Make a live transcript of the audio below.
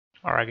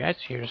Alright guys,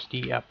 here's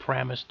the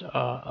premised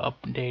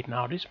update.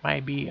 Now this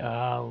might be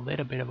a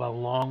little bit of a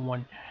long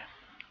one,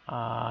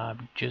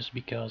 just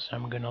because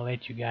I'm gonna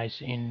let you guys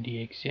in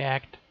the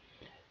exact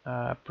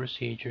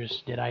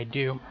procedures that I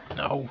do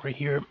over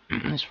here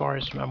as far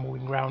as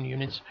moving ground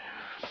units.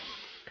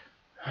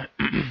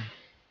 I'm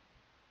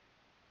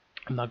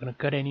not gonna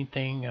cut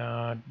anything.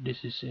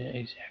 This is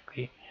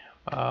exactly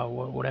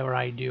whatever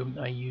I do.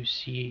 You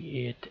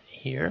see it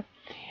here.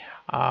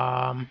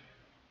 Um,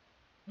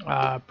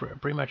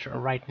 Pretty much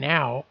right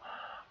now.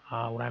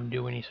 What I'm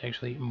doing is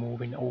actually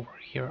moving over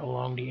here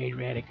along the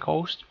Adriatic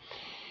coast.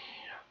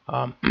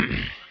 Um,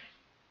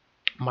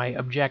 my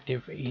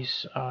objective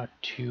is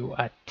to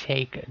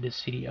take the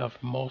city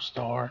of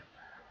Mostar,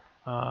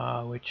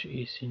 which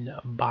is in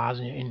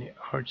Bosnia and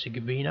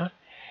Herzegovina.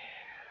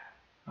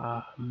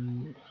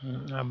 I'm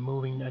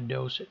moving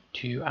those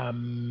to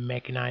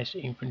mechanized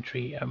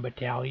infantry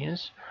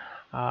battalions.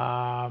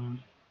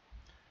 Um,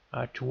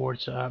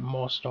 Towards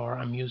Mostar.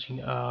 I'm using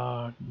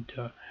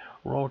the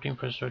road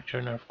infrastructure,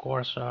 and of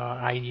course,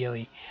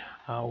 ideally,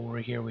 over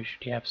here we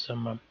should have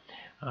some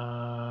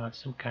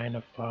kind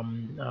of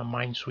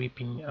mine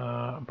sweeping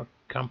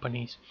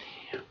companies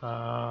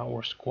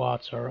or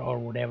squads or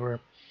whatever,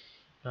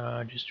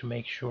 just to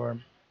make sure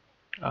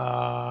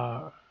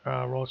roads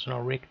are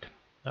not rigged,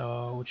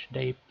 which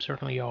they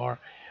certainly are.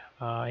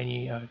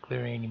 Any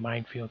clearing any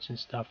minefields and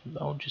stuff.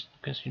 Oh, just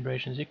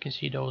considerations. You can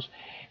see those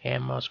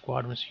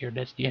squadrons here.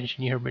 That's the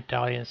engineer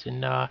battalions,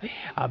 and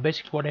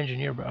basically what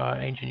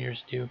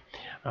engineers do,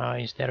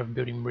 instead of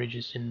building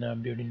bridges and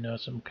building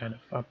some kind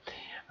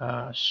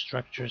of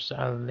structures,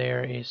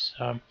 there is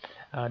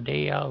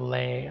they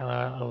lay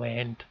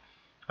land.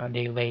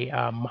 They lay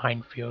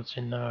minefields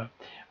and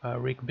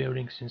rig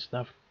buildings and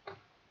stuff.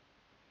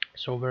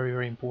 So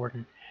very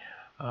important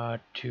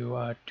to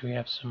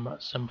have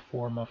some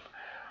form of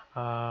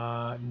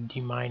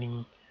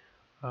demining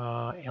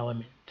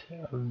element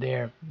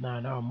there.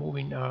 Now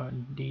moving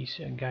these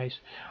guys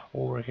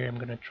over here, I'm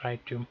gonna try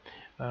to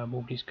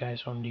move these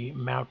guys on the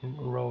mountain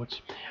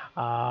roads.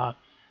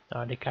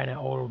 They kind of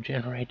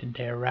auto-generated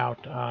their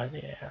route.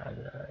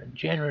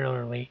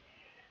 Generally,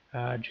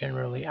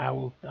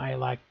 I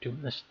like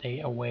to stay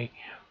away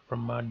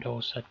from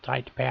those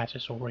tight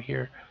passes over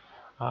here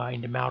in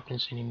the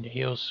mountains and in the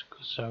hills,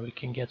 because we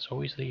can get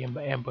so easily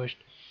ambushed.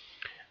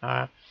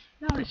 Uh,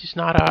 Now this is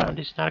not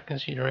a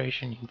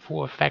consideration in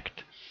full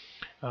effect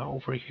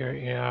over here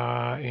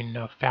in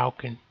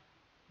Falcon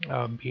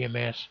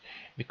BMS,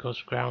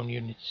 because ground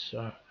units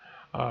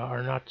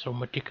are not so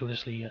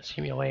meticulously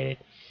simulated.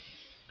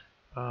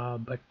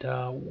 But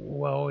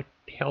well, it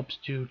helps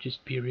to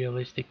just be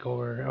realistic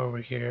over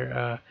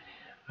here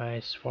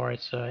as far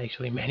as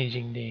actually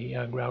managing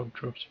the ground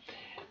troops,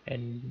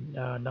 and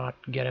not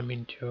get them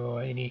into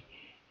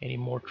any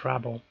more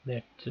trouble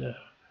that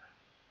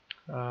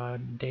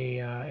they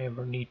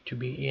ever need to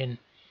be in.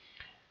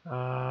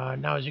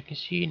 Now, as you can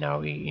see,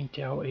 now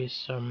Intel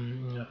is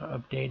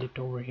updated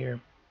over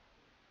here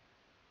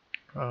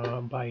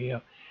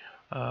by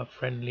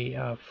friendly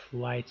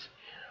flights.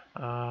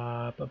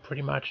 But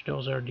pretty much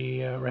those are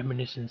the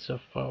reminiscence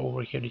of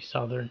over here, the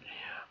southern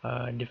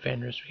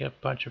defenders. We have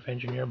a bunch of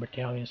engineer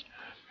battalions.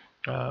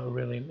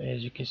 Really,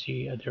 as you can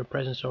see, their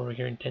presence over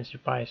here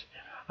intensifies.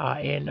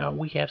 And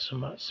we have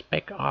some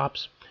spec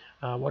ops.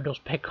 What those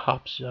spec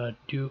ops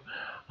do,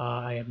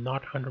 I am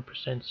not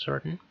 100%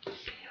 certain,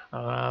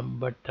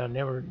 but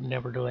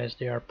nevertheless,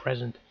 they are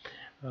present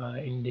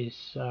in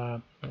this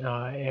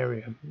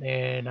area.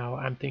 And now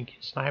I'm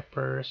thinking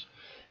snipers,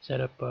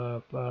 set up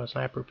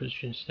sniper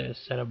positions,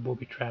 set up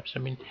booby traps. I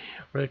mean,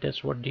 really,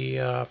 that's what the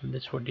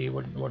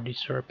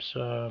SERPs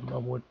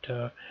would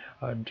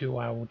do.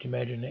 I would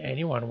imagine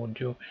anyone would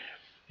do,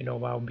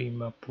 while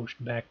being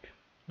pushed back.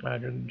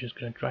 They're just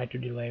gonna try to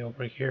delay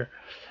over here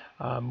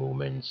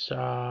movements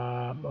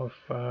of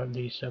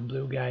these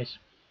blue guys,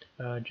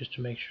 just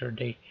to make sure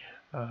they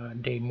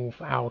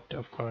move out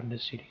of the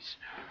cities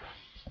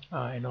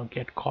and don't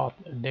get caught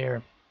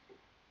there.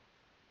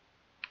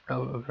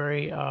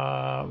 Very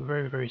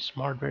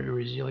smart, very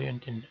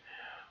resilient, and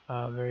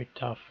very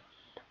tough.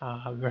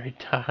 Very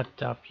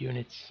tough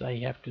units, I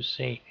have to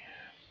say.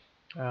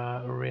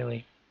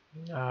 Really.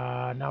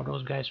 Now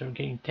those guys are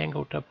getting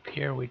tangled up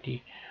here with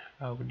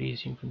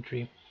these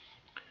infantry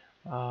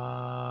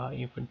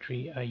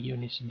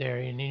units there,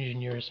 and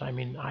engineers. I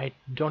mean, I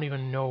don't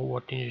even know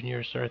what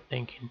engineers are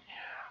thinking,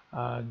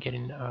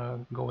 getting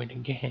going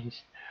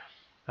against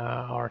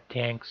our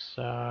tanks.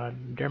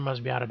 They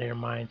must be out of their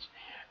minds.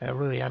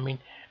 Really, I mean,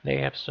 they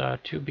have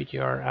two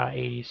BTR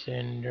 80s,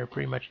 and they're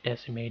pretty much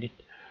decimated.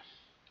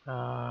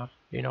 Uh,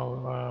 you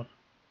know,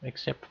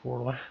 except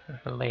for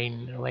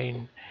laying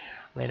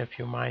a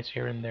few mines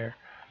here and there.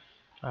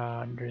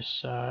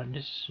 There's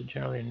this is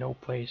generally no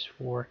place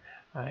for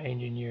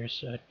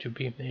engineers to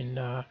be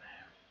in.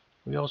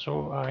 We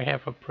also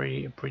have a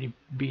pretty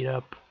beat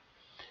up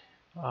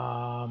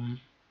um,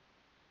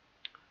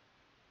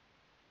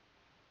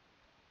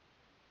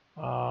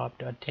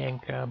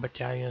 tank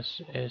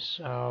battalions as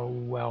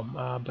well,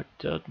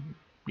 but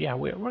yeah,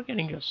 we're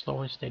getting a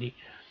slow and steady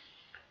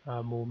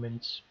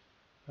movements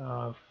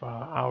of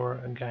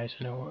our guys,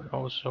 and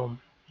also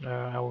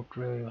I would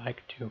really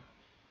like to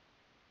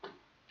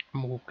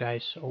move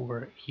guys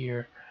over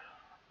here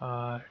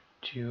uh,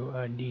 to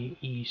the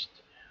east,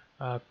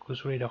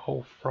 because really the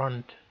whole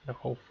front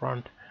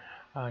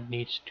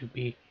needs to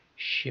be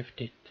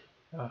shifted.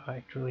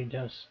 It really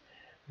does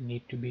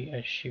need to be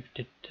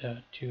shifted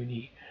to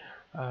the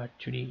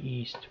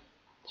east.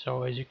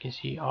 So as you can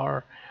see,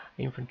 our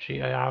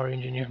infantry, our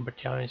engineer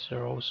battalions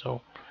are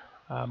also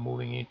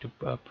moving into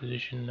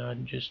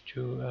position just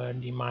to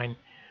demine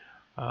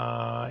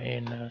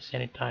and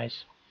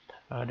sanitize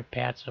the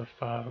paths of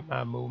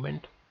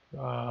movement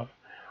uh,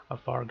 of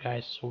our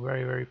guys. So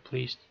very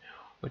pleased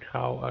with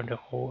how the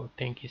whole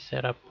thing is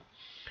set up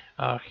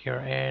here.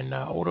 And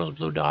all those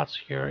blue dots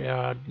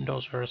here,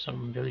 those are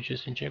some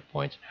villages and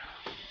checkpoints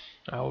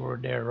over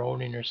their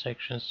road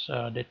intersections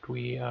that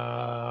we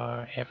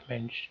have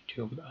managed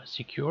to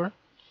secure.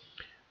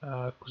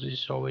 Because this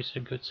is always a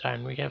good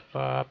sign. We have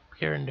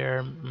here and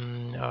there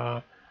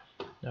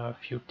a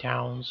few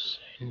towns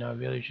and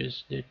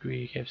villages that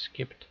we have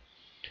skipped,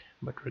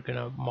 but we're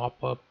gonna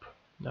mop up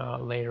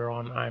later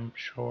on, I'm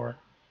sure.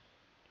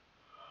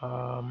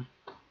 Um,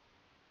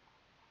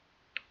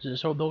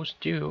 so those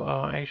two,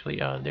 actually,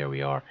 there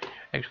we are.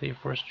 Actually,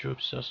 first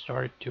troops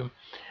started to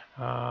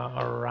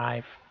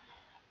arrive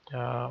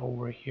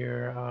over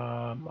here.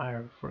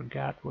 I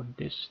forgot what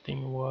this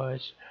thing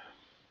was.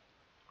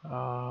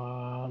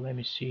 Let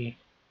me see.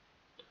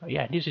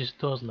 Yeah, this is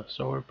Tuzla.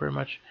 So we're pretty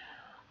much,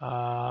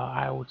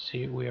 I would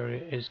say, we are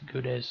as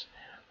good as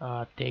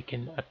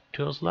taking a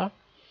Tuzla.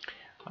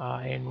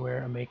 And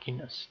we're making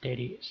a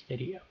steady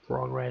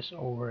progress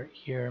over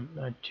here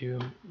to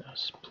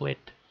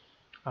split.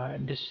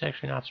 This is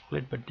actually not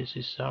split, but this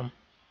is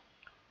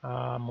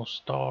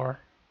Mostar,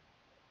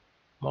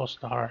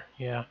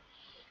 yeah,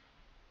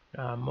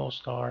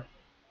 Mostar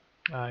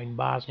in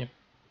Bosnia.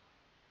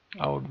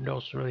 Oh,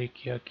 those really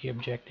key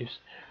objectives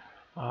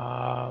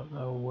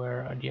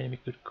where the enemy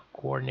could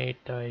coordinate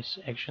his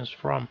actions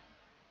from.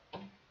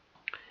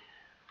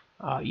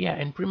 Yeah,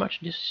 and pretty much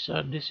this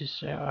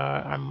is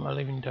I'm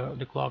leaving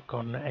the clock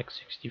on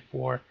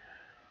X64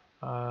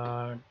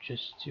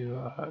 just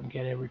to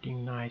get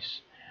everything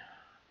nice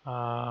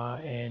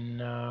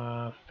and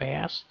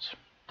fast.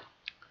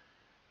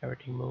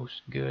 Everything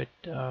moves good,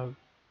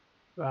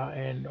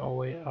 and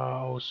always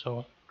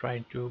also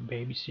trying to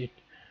babysit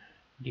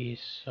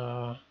these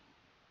uh,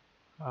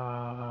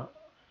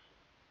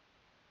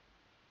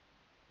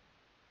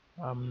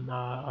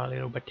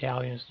 little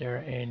battalions there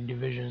and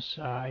divisions.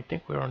 I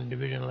think we're on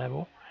division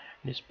level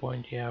at this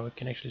point. Yeah, we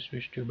can actually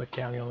switch to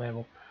battalion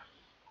level.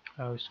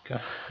 I was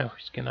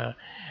gonna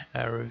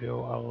review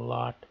a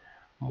lot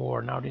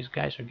more. Now these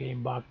guys are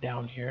getting bogged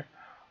down here,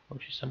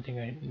 which is something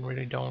I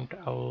really don't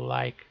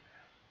like.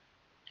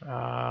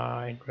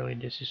 And really,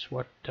 this is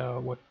what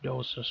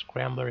those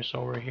scramblers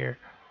over here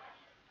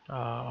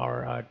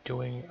are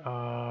doing.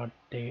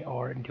 They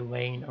are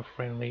delaying a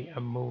friendly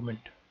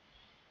movement.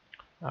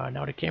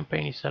 Now the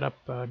campaign is set up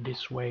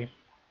this way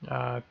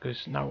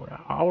because now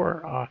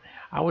our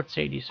I would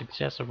say the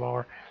success of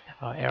our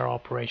air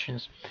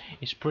operations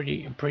is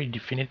pretty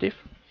definitive.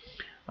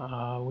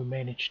 We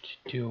managed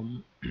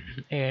to,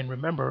 and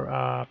remember,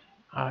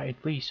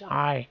 at least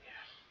I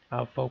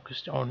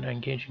focused on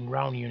engaging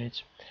ground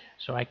units,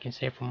 so I can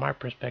say from my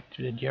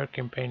perspective that the air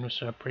campaign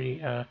was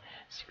pretty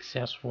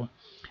successful,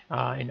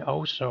 and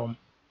also.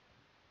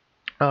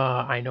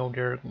 I know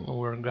there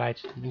were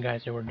guys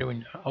that were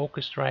doing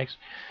Oka strikes.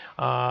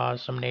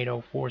 Some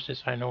NATO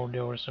forces. I know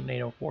there were some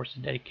NATO forces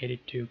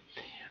dedicated to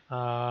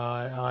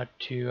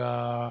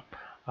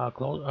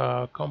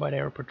combat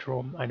air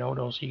patrol. I know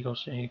those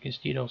eagles, and you can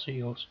see those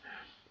eagles.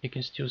 You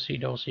can still see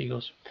those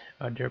eagles.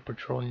 They're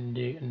patrolling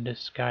in the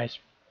skies,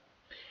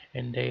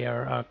 and they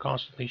are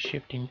constantly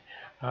shifting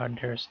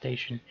their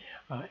station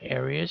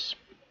areas.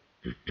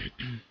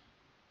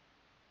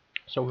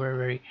 So we're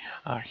very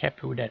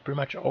happy with that. Pretty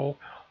much all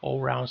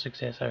round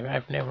success.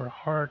 I've never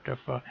heard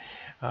of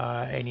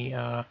any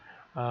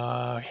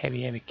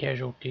heavy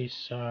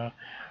casualties. Um,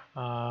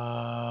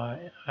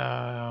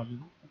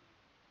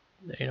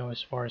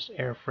 as far as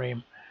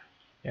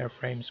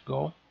airframes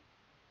go.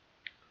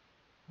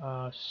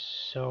 Uh,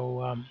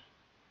 so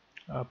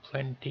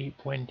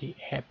plenty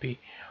happy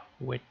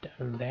with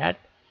that.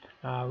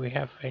 We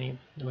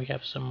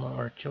have some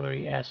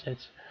artillery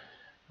assets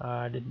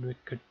that we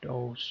could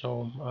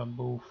also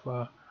move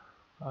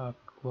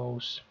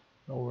close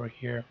over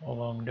here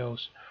along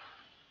those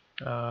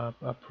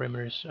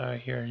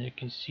perimeters here, and you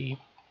can see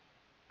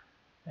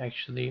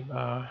actually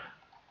the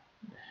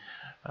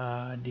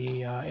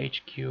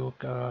HQ,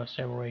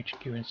 several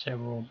HQ and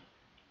several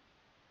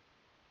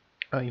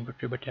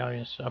infantry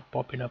battalions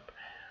popping up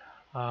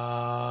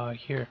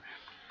here.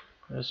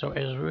 So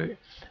as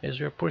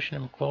we're pushing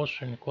them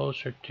closer and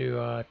closer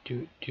to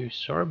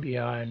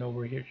Serbia and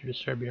over here to the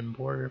Serbian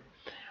border,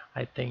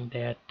 I think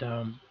that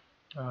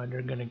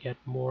they're gonna get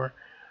more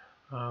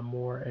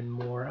and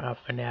more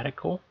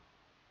fanatical.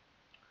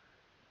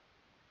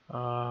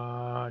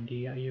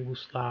 the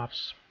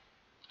Yugoslavs.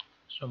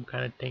 So I'm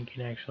kind of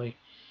thinking actually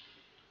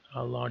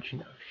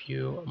launching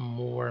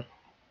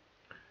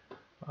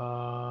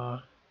uh,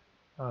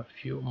 a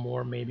few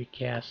more maybe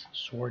cast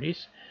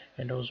sorties,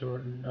 and those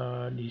are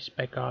the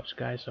Spec Ops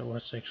guys I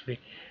was actually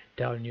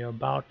telling you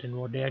about, and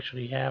what they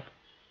actually have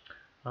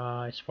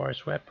as far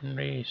as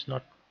weaponry is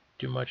not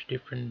too much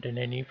different than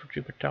any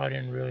infantry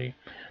battalion really.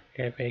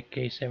 They have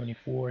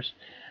AK-74s.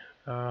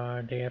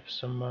 They have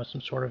some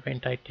sort of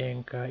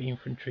anti-tank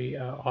infantry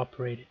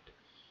operated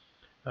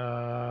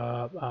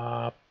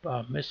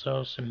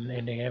missiles,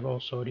 and they have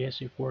also the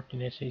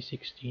SA-14,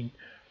 SA-16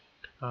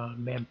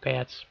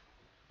 MANPADs.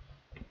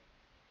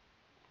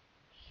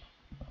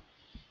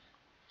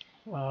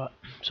 Uh,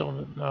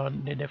 so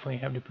they definitely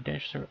have the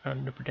potential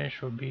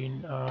of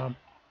being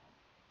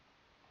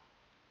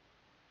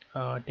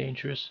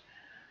dangerous.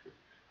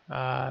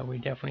 We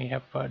definitely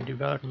have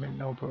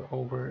development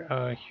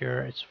over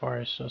here as far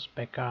as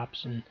spec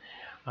ops and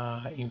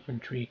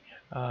infantry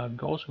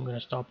goes. I'm gonna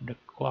stop the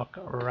clock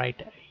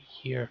right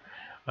here.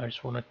 I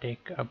just want to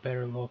take a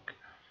better look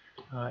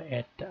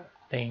at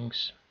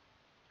things.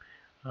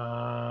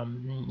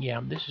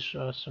 Yeah, this is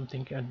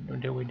something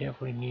that we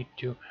definitely need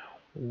to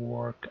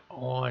work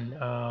on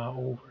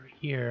over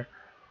here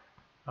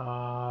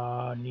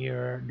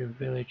near the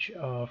village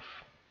of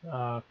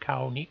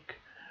Kaunik.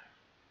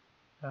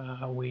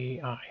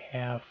 We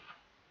have,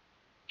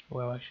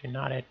 well, actually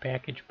not that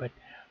package, but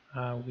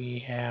we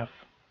have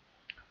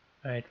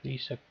at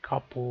least a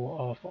couple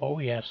of, oh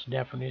yes,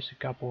 definitely a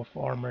couple of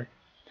armored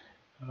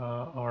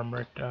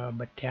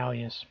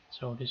battalions.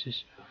 So this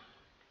is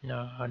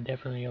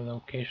definitely a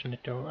location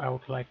that I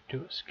would like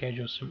to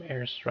schedule some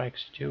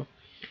airstrikes to.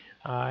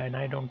 And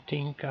I don't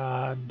think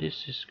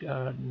this is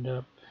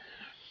the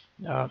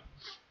uh,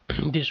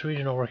 this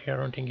region over here. I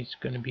don't think it's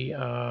going to be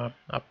a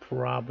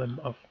problem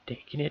of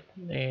taking it,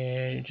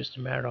 and it's just a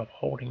matter of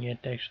holding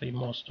it. Actually,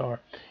 most are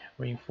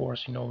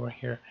reinforcing over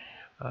here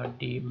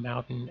the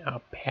mountain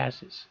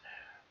passes.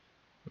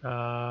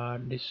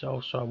 This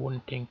also, I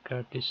wouldn't think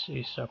this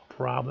is a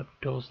problem.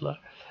 Tuzla.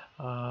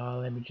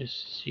 Let me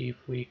just see if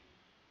we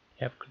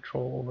have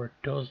control over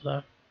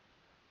Tuzla.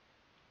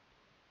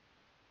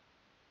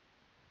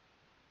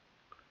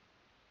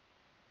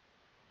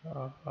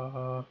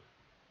 Uh,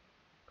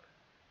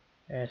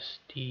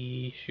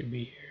 ST should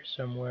be here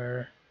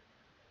somewhere.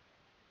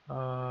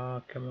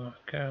 Come on,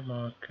 come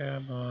on,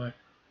 come on.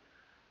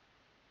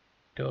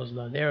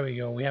 Tuzla, there we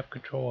go. We have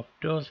control of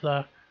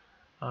Tuzla,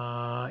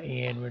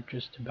 and we're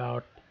just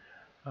about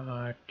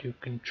to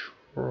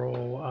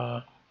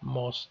control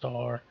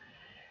Mostar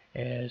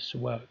as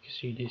well. You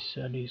see,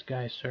 these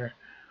guys are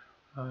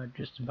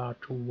just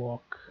about to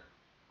walk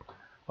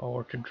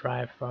or to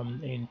drive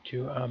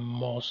into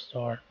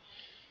Mostar.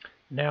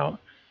 Now,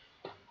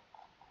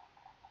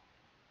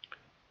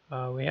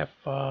 we have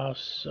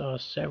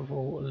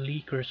several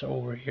leakers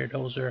over here.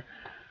 Those are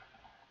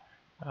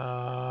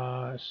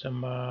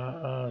some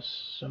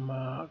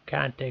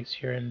contacts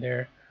here and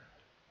there,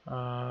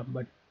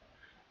 but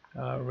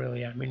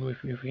really, I mean,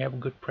 if we have a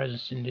good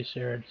presence in this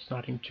area, there's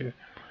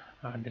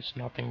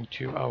nothing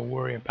to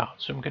worry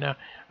about. So I'm gonna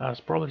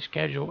probably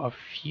schedule a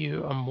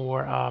few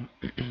more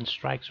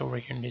strikes over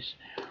here in this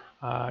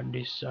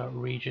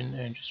region,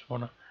 and just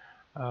wanna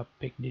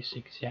pick this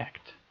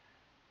exact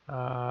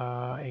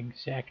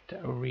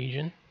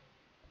region.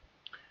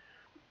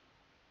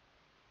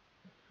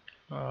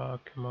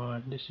 Come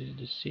on, this is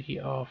the city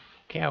of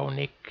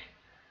Kaonik.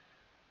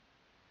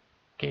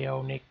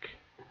 Kaonik.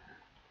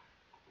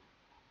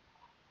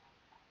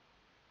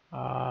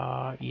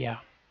 Yeah.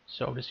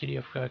 So the city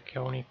of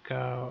Kaonik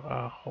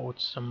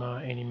holds some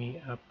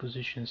enemy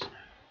positions,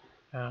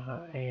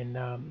 and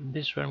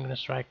this is where I'm gonna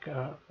strike.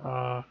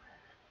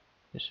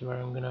 This is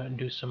where I'm gonna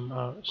do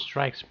some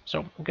strikes.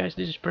 So, guys,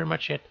 this is pretty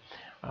much it.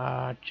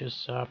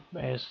 Just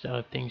as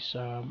things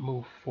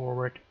move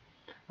forward,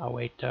 I'll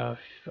wait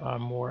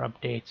more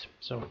updates.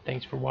 So,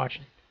 thanks for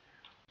watching.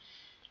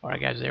 Alright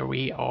guys, there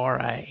we are,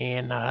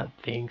 and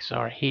things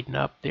are heating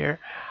up there.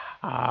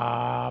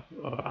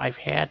 I've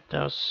had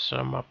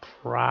some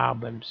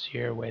problems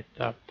here with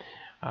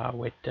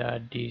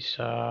these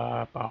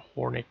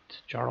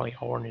Charlie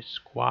Hornet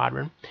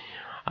squadron.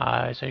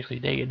 Essentially,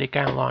 they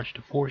kind of launched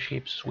a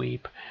four-ship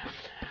sweep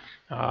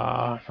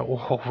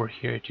over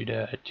here to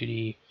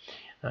the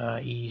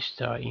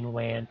east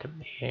inland,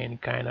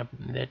 and kind of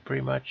that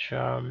pretty much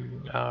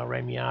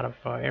ran me out of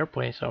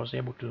airplanes. So I was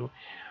able to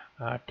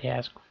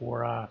task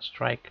for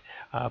strike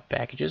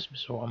packages,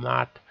 so I'm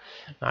not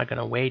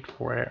gonna wait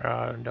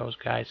for those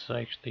guys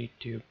actually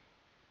to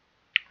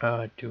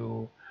have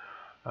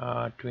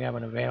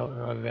an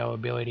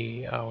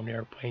availability on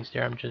airplanes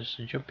there. I'm just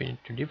jumping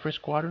into different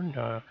squadron,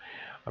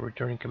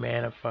 returning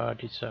command of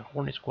this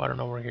Hornet squadron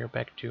over here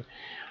back to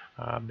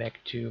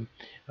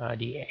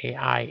the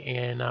AI,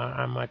 and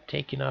I'm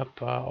taking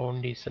up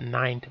on this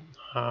ninth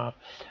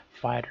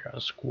fighter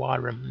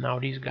squadron. Now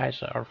these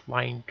guys are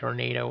flying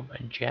Tornado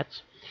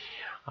jets.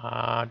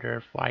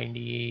 They're flying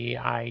the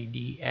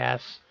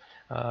IDS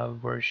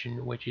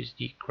version, which is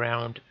the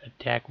ground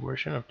attack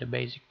version of the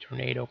basic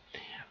tornado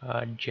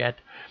jet.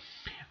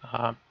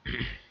 Uh,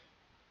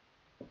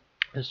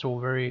 so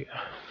very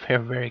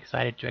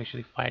excited to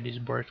actually fly this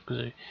bird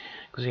because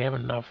I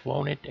haven't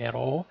flown it at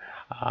all.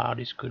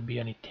 This could be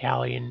an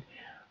Italian.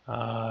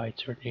 It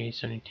certainly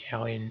is an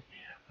Italian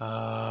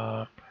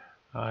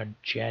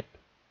jet.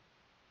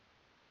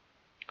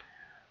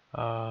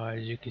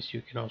 As you can see,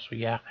 you can also,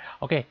 yeah.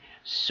 Okay,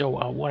 so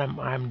what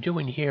I'm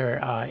doing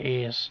here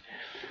is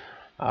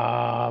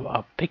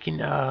picking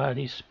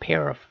this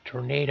pair of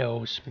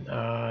tornadoes,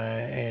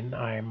 and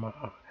I'm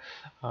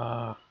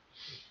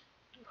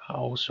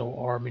also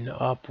arming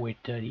up with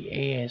the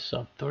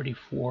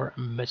AS-34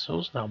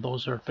 missiles. Now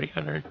those are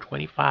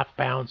 325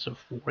 pounds of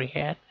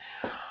warhead,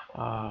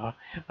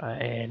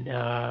 and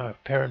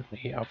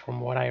apparently,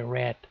 from what I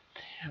read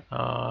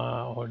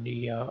on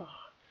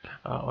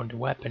the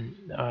weapon,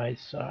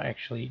 it's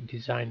actually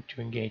designed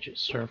to engage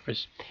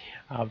surface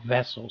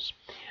vessels.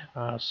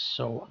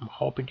 So I'm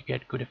hoping to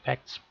get good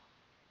effects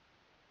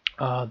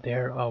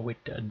there with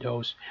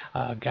those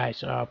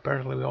guys.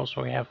 Apparently, we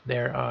also have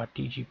their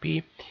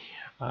TGP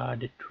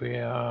that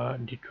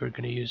we're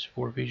going to use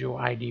for visual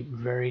ID.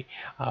 Very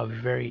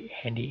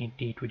handy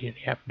indeed. We didn't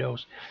have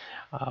those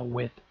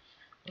with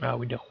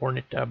the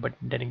Hornet, but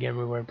then again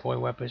we were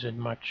employing weapons at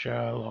much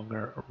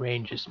longer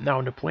ranges. Now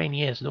on the plane,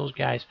 yes, those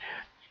guys,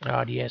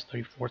 the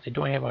S-34s, they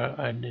don't have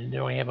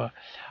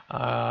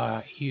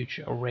a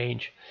huge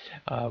range.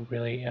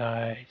 Really,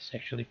 it's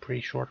actually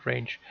pretty short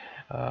range.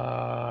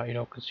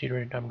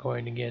 Considering I'm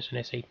going against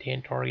an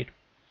SA-10 target.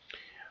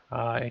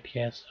 It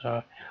has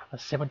a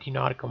 70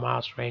 nautical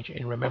miles range,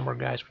 and remember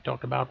guys, we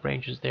talked about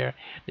ranges there.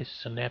 This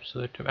is an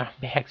absolute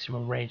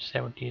maximum range,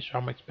 70, so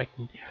I'm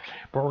expecting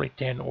probably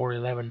 10 or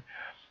 11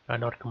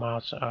 nautical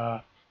miles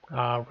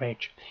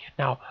range.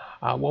 Now,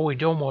 what we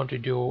don't want to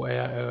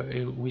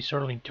do, we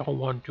certainly don't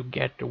want to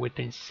get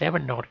within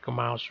 7 nautical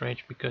miles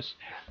range, because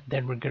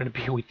then we're going to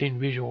be within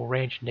visual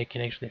range, and they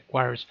can actually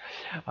acquire us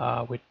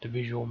with the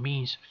visual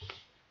means.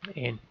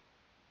 And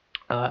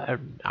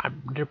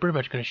they're pretty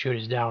much going to shoot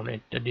us down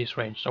at this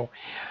range. So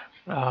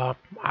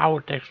I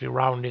would actually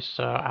round this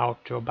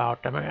out to about,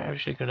 I'm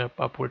actually going to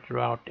upward to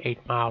about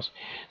 8 miles.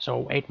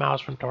 So 8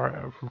 miles from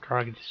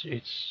target,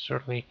 it's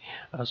certainly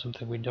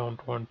something we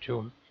don't want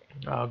to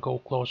go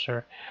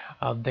closer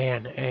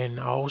than. And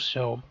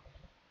also,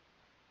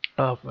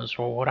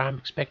 so what I'm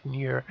expecting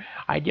here,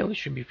 ideally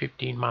should be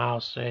 15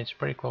 miles. It's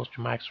pretty close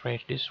to max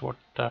range. This is what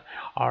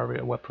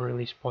our weapon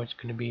release point is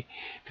going to be.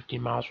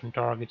 15 miles from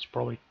targets,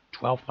 probably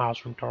 12 miles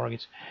from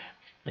targets.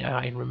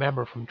 And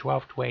remember, from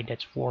 12 to 8,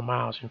 that's 4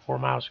 miles, and 4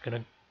 miles is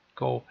going to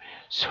go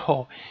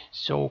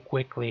so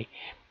quickly.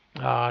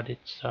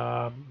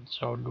 So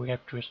we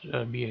have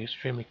to be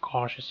extremely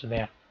cautious of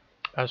that.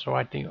 So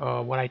I think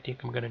what I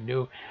think I'm going to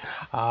do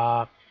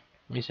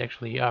is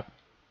actually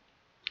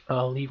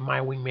leave my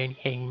wingman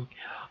hanging,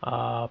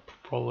 uh,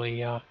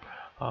 probably uh,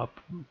 uh,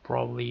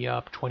 probably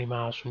 20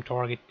 miles from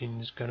target,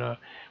 and is gonna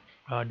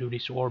do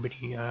this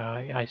orbiting.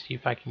 I see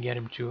if I can get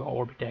him to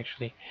orbit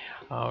actually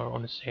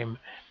on the same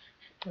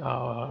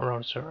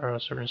around a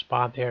certain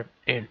spot there,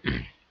 and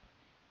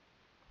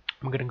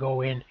I'm gonna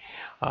go in,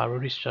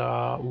 release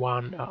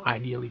one,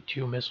 ideally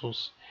 2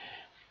 missiles,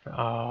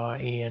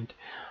 and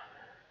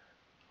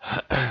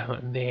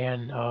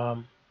then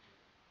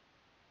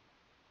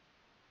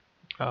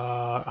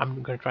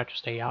I'm going to try to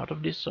stay out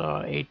of this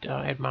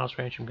 8 miles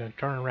range. I'm going to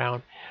turn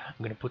around. I'm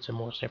going to put some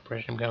more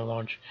separation. I'm going to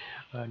launch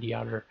the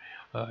other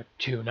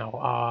 2.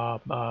 Now,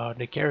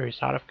 the carrier is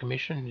out of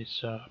commission.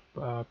 It's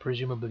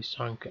presumably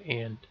sunk,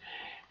 and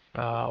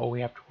all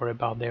we have to worry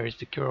about there is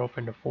the cure-off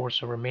and the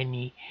force over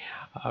many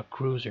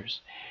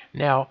cruisers.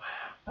 Now,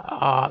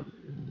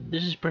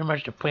 this is pretty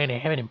much the plan. I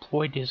haven't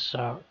employed this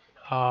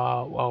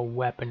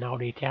weapon. Now,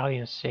 the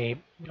Italians say,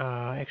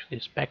 actually,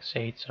 the specs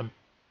say it's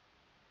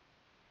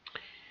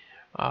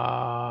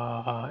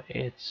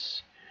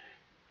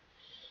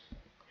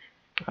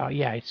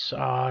yeah, it's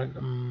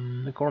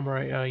the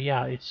Cormorant.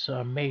 Yeah, it's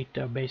made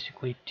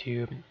basically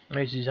to.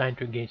 It's designed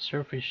to engage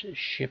surface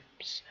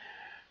ships,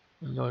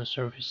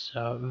 surface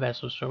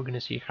vessels. So we're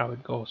gonna see how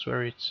it goes.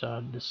 Where it's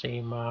the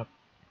same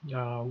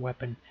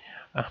weapon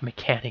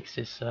mechanics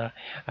is the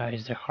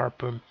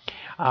harpoon.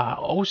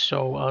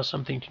 Also,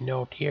 something to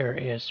note here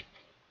is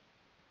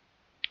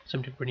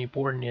something pretty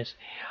important is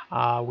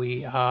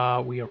we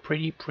are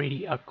pretty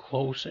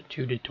close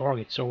to the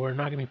target, so we're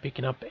not going to be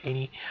picking up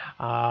any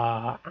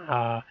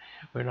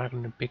we're not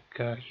going to pick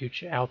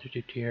huge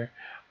altitude here.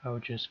 We're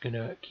just going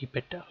to keep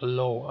it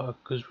low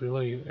because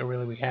really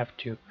we have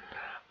to.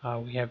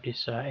 We have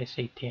this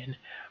SA-10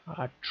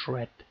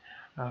 threat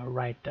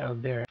right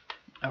out there.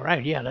 All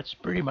right, yeah, that's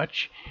pretty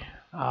much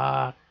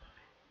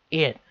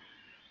it.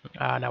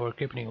 Now we're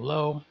keeping it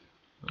low.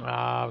 We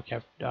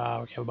have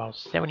about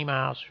 70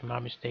 miles, if I'm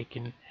not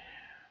mistaken.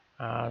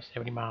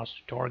 70 miles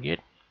to target.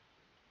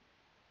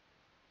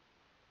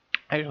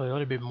 Actually, a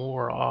little bit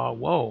more.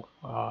 Whoa,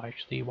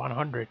 actually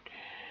 100.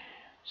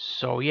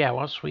 So yeah,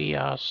 once we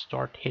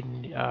start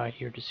hitting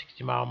here the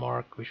 60-mile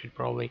mark, we should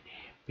probably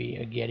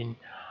be getting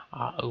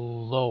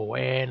low.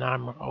 And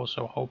I'm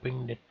also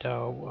hoping that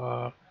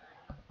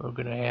we're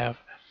gonna have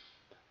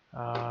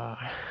uh,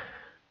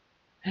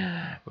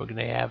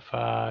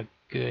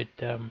 good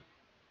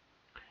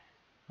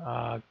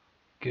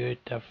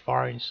uh,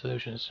 firing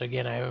solutions. So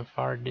again, I haven't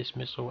fired this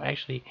missile.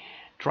 Actually,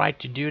 tried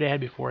to do that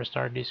before I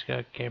started this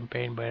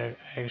campaign, but I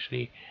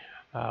actually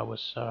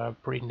was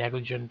pretty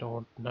negligent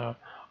on the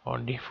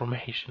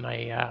information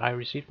I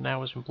received, and I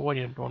was employed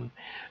on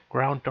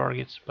ground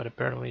targets. But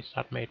apparently, it's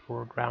not made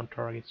for ground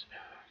targets.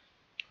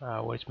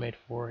 What it's made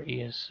for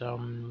is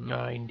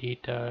indeed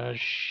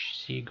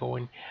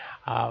seagoing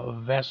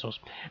vessels.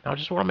 Now, I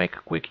just want to make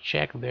a quick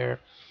check there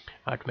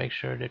to make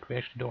sure that we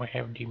actually don't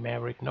have the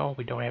Maverick. No,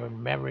 we don't have a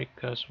Maverick,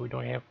 so we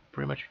don't have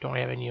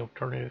any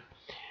alternative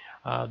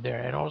there.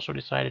 And also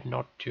decided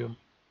not to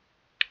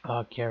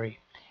carry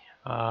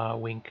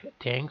wing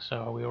tanks.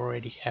 We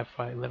already have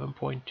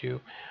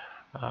 11.2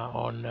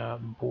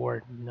 on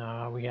board.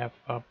 We have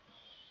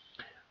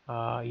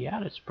yeah,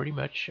 that's pretty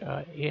much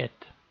it.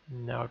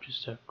 Now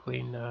just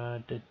clean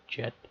the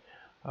jet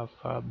of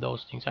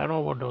those things. I don't know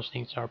what those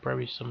things are.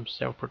 Probably some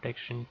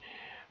self-protection,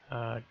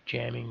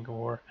 jamming,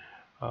 or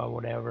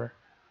whatever.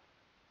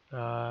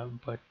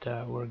 But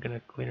we're gonna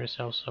clean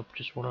ourselves up.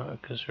 Just wanna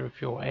conserve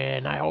fuel.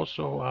 And I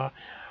also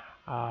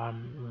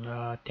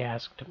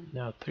tasked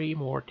 3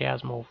 more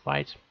TASMO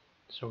flights.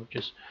 So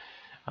just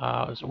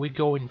so we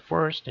go in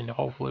first, and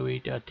hopefully we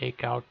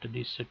take out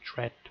this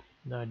threat,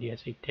 the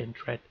SA-10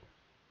 threat,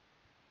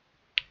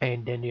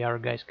 and then the other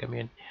guys come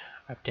in.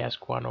 I've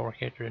tasked 1 over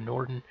here to the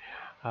northern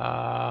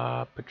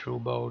patrol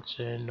boats,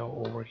 and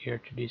over here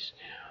to this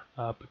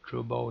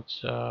patrol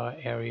boats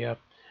area,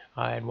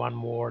 and 1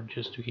 more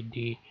just to hit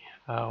the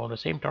on the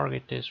same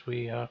target as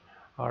we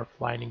are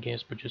flying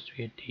against, but just to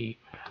hit the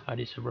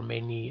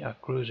Romanian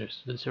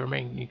cruisers. The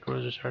Romanian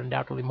cruisers are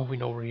undoubtedly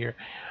moving over here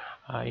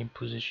in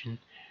position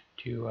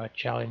to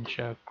challenge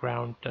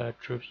ground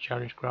troops,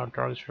 challenge ground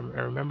targets.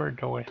 Remember,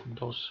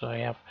 those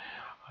have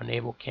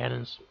naval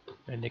cannons,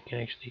 and they can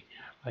actually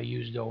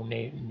use those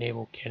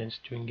naval cannons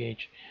to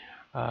engage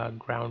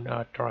ground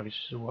targets.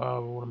 So we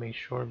want to make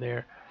sure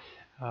there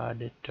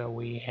that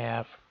we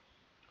have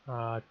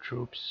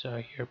troops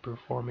here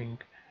performing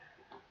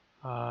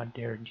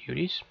their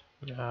duties,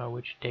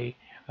 which they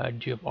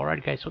do.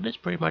 Alright guys, so that's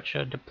pretty much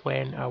the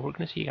plan. We're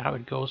gonna see how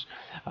it goes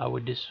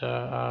with this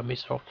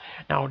missile.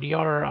 Now the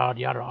other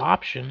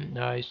option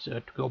is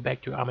to go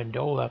back to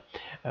Amendola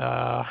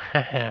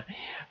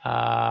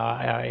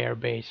air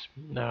base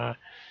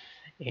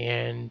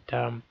and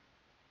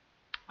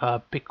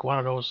pick one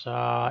of those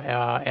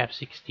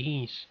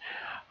F-16s,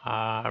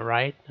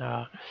 right?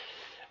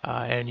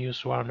 And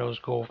use one of those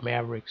Golf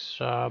Mavericks,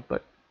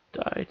 but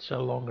it's a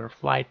longer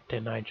flight,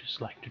 and I just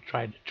like to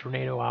try the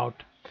Tornado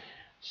out.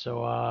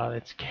 So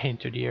let's get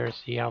into the air,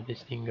 see how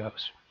this thing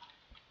goes.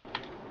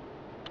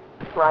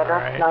 Rider,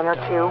 right,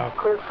 902,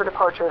 cleared for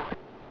departure.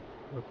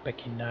 We're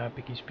picking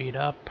speed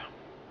up.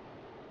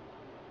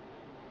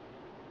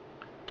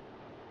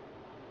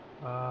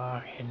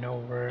 Heading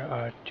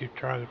over to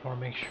target. Want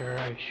to make sure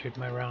I shoot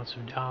my rounds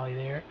of dolly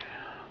there.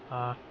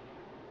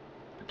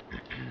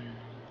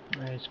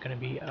 It's gonna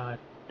be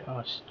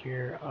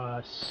steer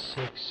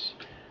 6.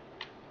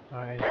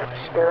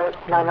 Spirit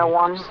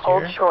 901,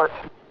 hold short.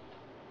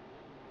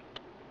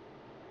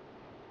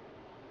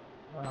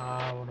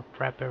 I want to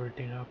prep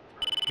everything up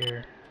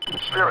here.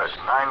 Spirit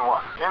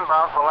 9-1,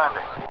 inbound for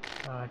landing.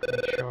 To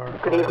make sure.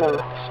 Good evening,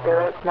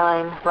 Spirit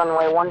 9,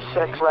 runway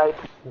 16 right.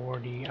 For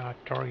the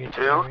target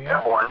 2,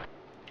 area. F1.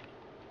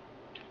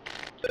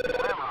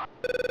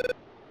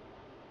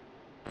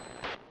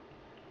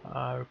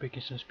 We're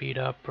picking some speed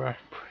up.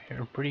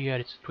 Pretty good.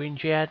 It's a twin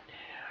jet.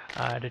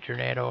 The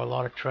Tornado, a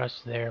lot of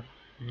thrust there.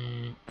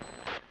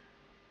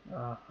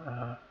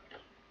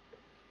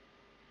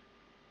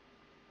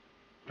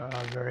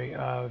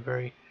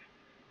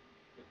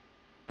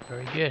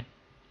 Very good.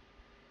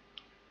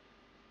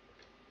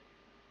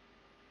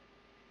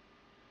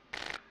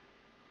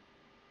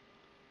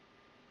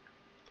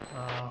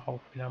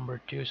 Hopefully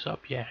number 2's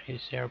up. Yeah,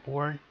 he's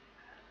airborne.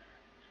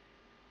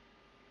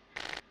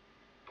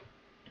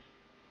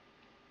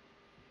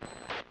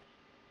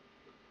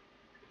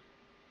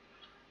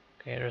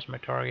 Okay, there's my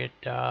target.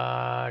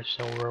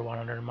 Just over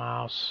 100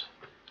 miles.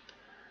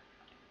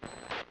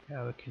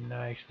 Yeah, we can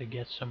actually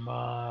get some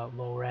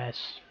low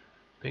res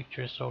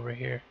pictures over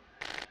here.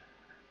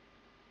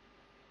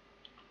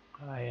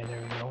 Yeah,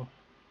 there we go.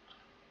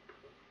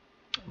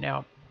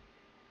 Now,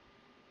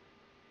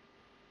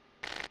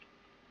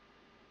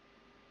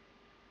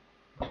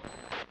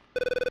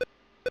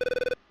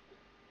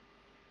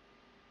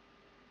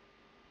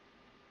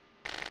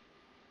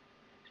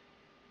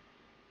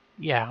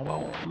 yeah,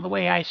 well, the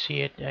way I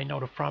see it, I know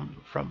the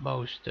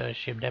frontmost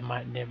ship that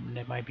might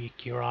be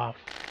Kirov.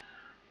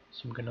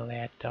 So I'm gonna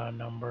let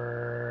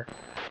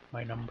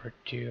my number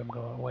 2. I'm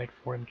gonna wait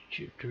for him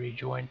to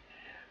rejoin.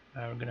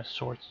 We're gonna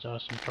sort some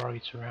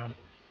targets around.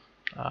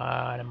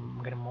 And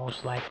I'm gonna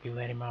most likely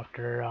let him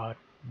after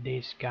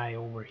this guy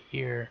over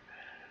here.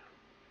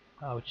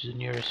 which is the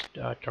nearest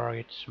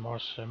target's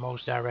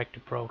most direct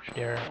approach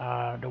there.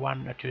 The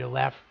one to the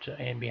left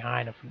and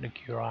behind of the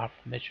Kurov,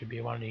 that should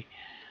be one of the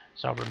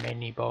Sovereign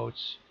mini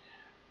boats.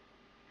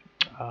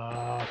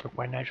 So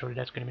quite naturally,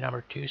 that's going to be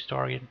number 2's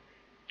target.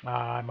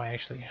 I might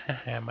actually,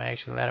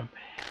 let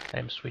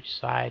him switch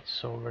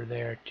sides over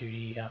there to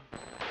the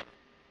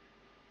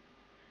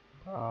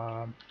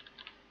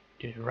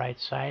right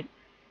side.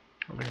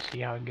 We're going to see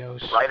how it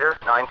goes. Rider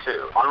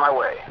 9-2, on my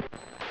way.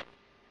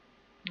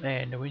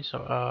 And the wind, so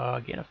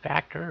get a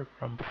factor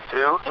from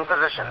 2 in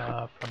position.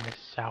 from the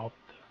south,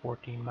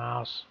 14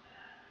 miles.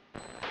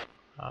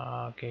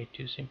 Okay,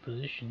 2's in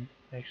position.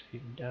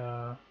 Actually,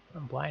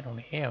 I'm blind on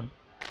him.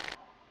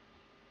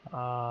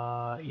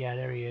 Yeah,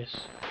 there he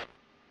is.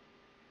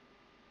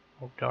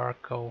 Oh,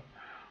 Darko.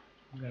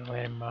 I'm gonna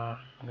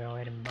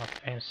let him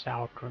fence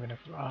out. We're gonna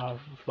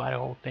fly the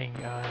whole thing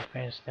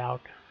fenced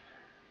out.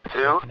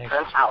 2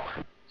 fence out.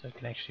 So I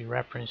can actually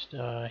reference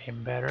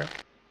him better.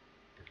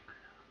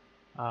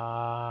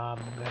 I'm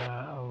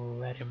gonna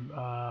let him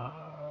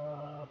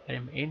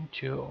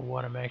into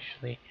what I'm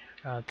actually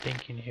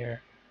thinking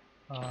here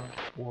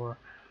for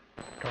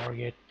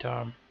target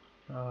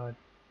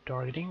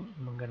targeting.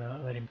 I'm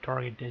gonna let him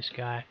target this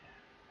guy.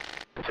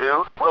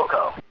 2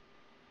 Wilco.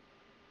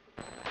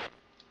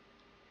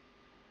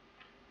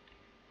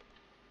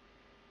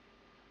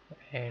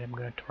 And I'm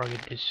gonna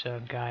target this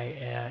guy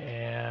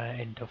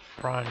in the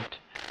front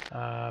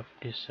of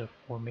this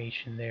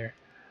formation there.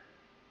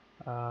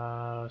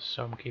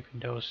 So I'm keeping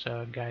those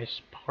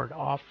guys powered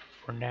off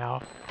for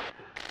now,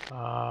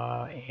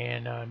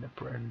 and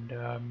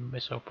the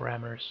missile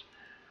parameters,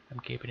 I'm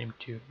keeping him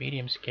to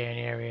medium scan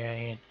area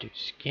and to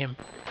skim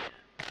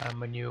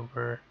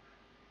maneuver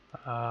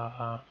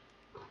on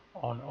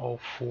all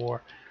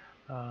 4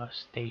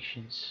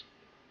 stations.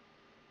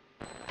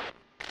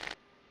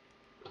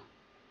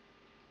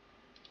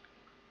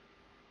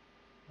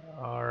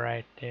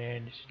 Alright,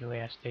 and this is the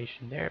last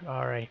station there.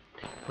 Alright,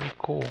 pretty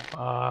cool.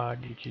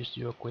 Did just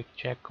do a quick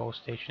check, all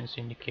stations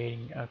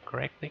indicating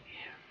correctly.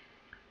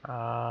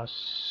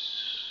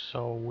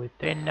 So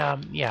within,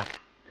 yeah,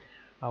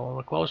 when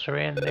we're closer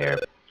in there,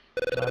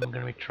 I'm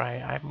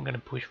gonna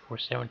push for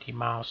 70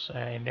 miles,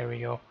 and there we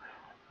go.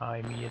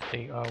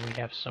 Immediately, we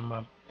have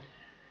some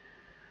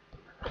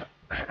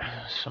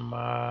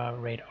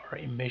radar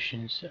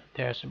emissions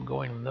there. So I'm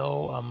going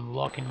low. I'm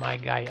locking my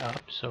guy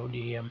up so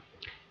the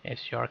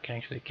SCR can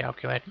actually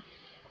calculate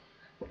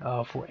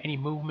for any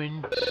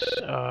movement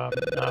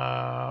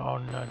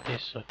on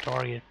this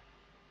target,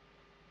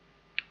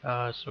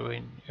 so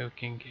we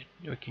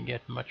can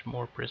get much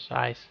more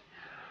precise.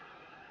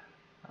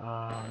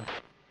 So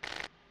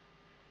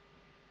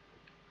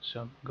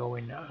I'm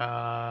going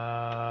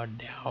down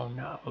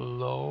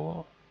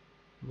low.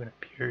 I'm gonna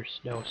pierce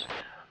those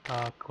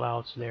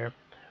clouds there.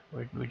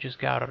 We just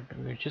got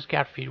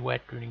feet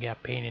wet when we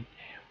got painted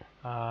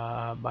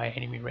by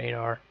enemy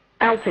radar.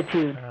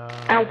 Altitude.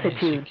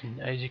 Altitude.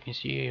 As you can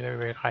see,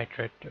 very high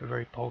threat,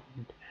 very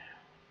potent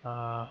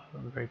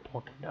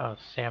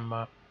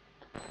SAM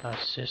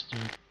system.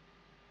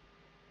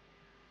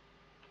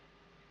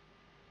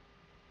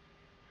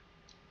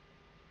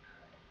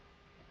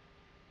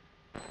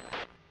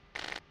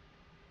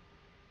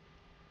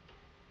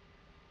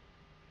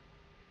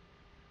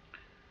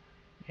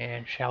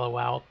 And shallow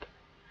out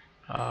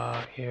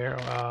here,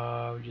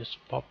 just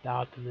popped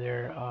out of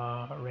their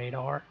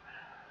radar.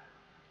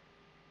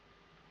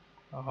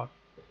 I'm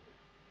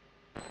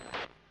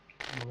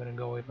gonna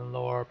go even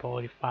lower,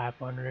 probably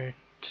 500,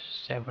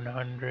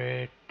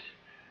 700.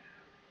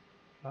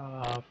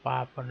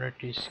 500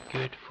 is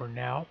good for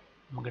now.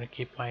 I'm gonna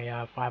keep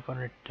my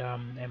 500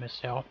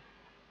 MSL.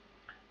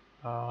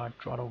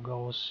 Throttle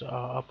goes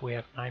up. We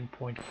have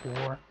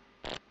 9.4.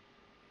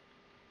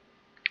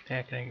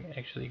 I can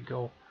actually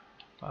go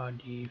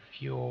the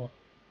fuel.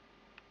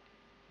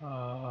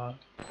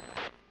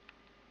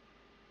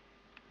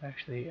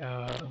 Actually,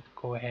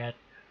 go ahead.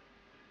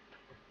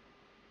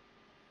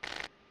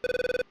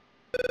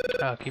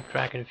 Keep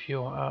track of the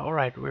fuel.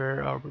 Alright,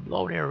 we're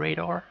below their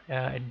radar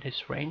in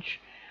this range,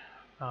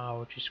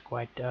 which is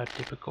quite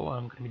typical.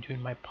 I'm going to be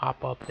doing my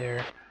pop-up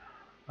there,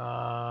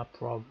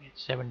 probably at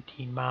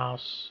 17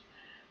 miles.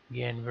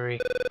 Again, very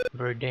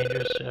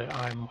dangerous.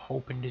 I'm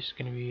hoping this is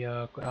going to be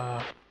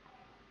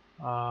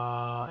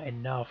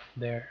enough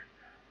there.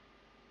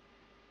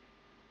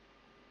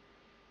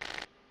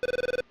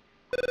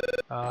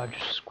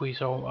 Just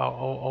squeeze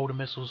all the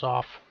missiles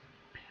off,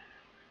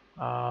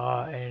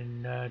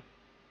 and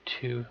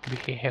to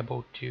be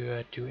able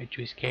to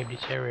escape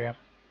this area.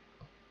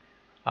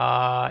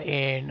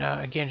 And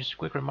again, just a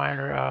quick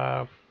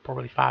reminder,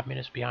 probably 5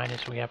 minutes behind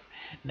us, we have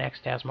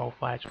next TASMO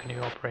flights going to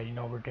be operating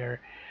over there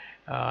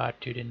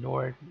to the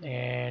north,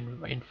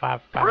 and in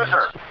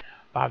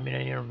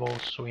 5-minute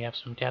intervals, so we have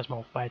some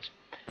TASMO flights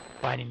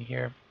flying in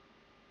here.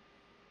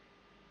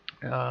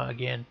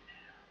 Again,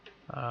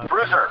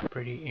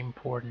 pretty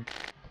important.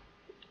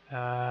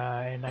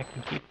 And I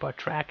can keep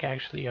track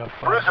actually of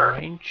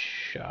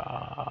range.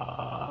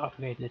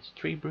 Okay, that's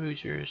 3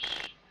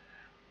 bruisers.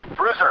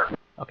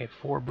 Okay,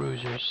 4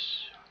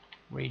 bruisers.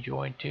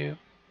 Rejoin 2.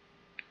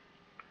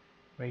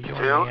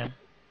 Rejoin 2. again.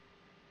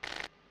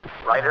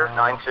 Rider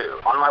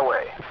 9-2, on my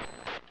way.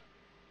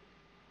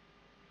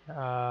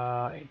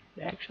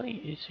 It actually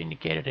is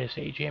indicated as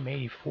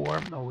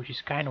AGM-84, which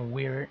is kind of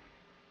weird.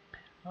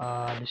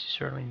 This is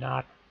certainly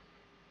not.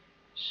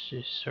 This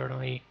is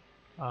certainly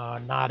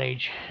not not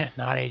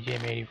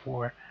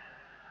AGM-84.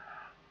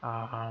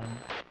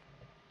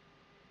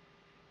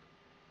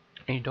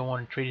 You don't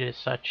want to treat it as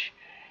such.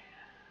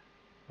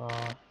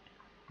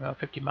 Well,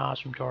 50 miles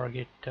from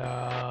target,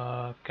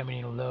 coming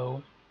in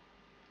low.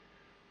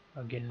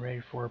 Getting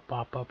ready for a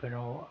pop-up, and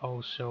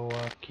also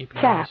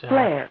keeping eyes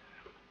out.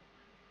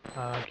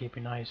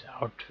 Keeping eyes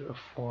out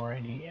for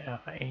any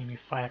enemy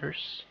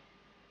fighters.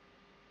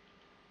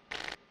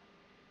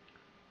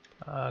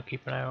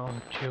 Keep an eye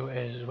on 2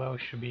 as well.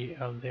 Should be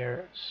out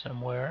there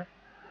somewhere.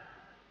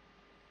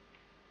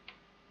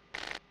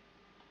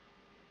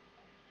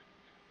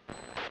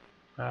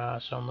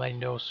 So I'm letting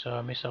those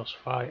missiles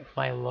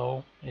fly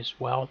low as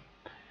well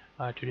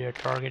to their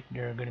target.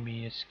 They're going to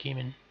be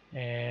scheming,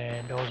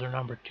 and those are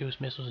number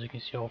 2's missiles. You can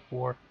see all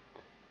 4,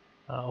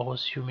 all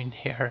assuming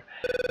their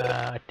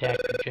attack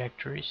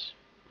trajectories.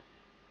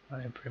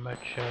 Pretty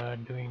much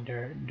doing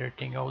their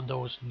thing. All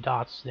those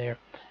dots there,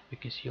 you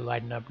can see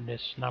lighting up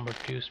this number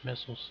 2's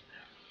missiles.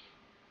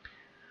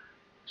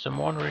 So I'm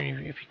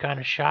wondering if you kind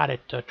of shot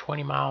at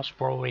 20 miles,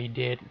 probably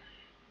did.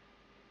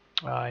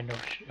 I know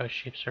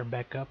ships are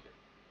back up.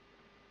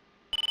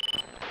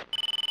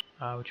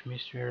 Which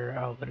means we're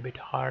a little bit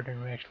harder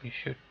than we actually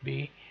should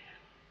be.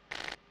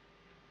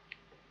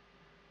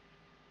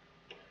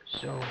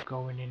 So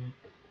going in,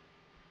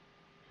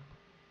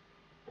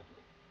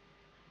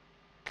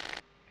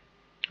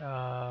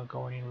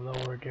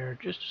 lower there,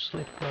 just to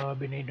slip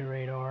beneath the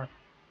radar.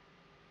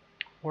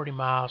 40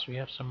 miles. We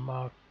have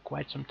some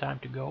quite some time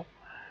to go.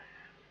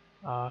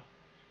 I'm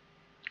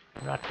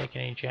not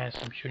taking any chance.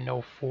 I'm shooting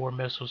all 4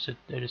 missiles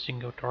at a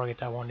single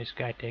target. I want this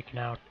guy taken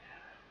out.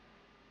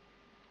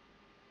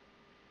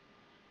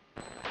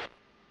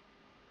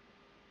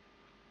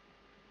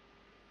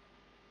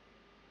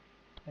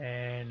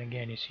 And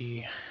again, you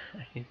see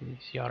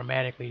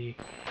automatically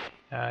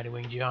the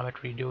wing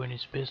geometry doing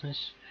its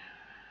business.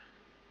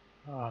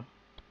 You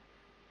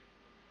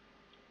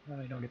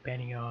know,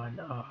 depending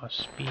on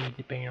speed,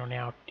 depending on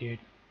altitude,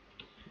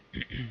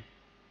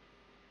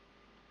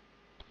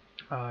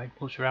 it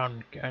moves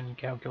around and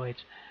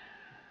calculates.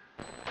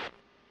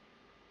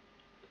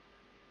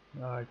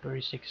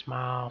 36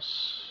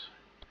 miles.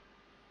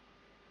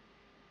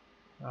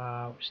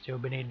 We're still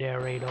beneath their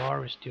radar.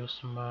 We're still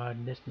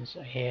some distance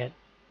ahead.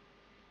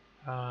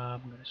 I'm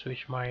gonna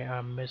switch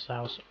my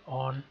missiles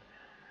on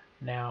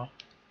now.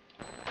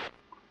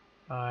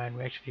 And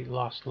we actually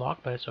lost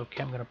lock, but it's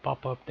okay. I'm gonna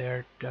pop up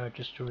there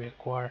just to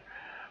reacquire.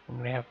 I'm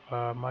gonna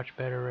have much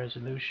better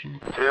resolution.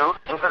 2,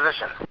 in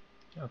position.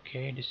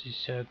 Okay, this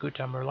is good.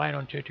 I'm relying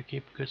on 2 to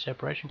keep good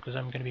separation because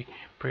I'm gonna be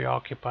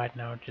preoccupied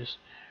now, just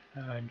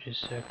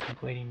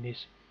completing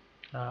this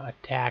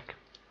attack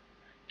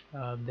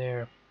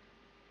there.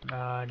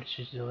 This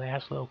is the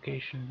last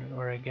location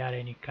where I got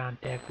any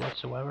contact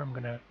whatsoever. I'm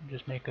gonna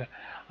just make a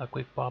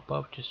quick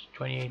pop-up, just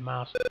 28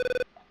 miles.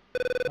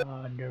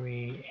 There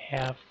we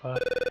have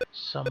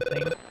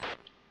something,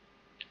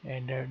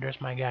 and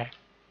there's my guy.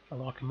 I'll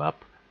lock him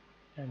up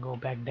and go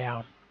back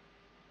down.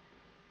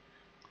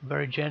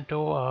 Very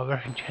gentle,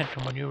 very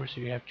gentle maneuvers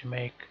you have to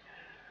make,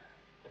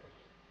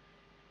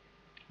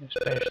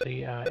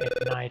 especially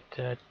at night,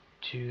 to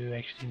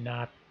actually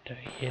not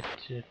hit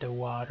the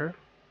water.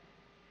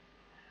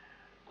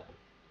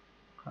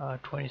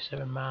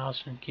 27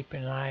 miles, and keep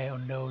an eye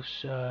on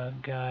those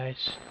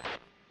guys.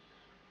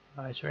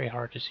 It's very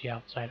hard to see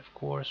outside, of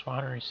course.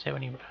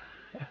 170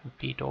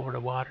 feet over the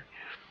water.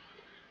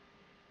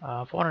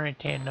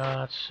 410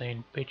 knots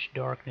in pitch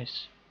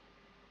darkness.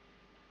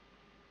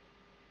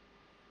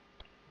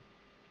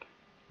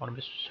 One of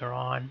us are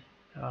on.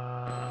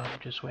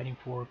 Just waiting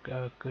for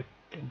a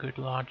good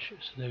launch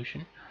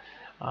solution.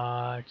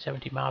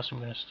 70 miles I'm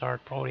going to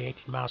start, probably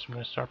 18 miles I'm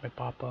going to start my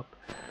pop-up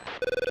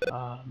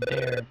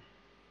there.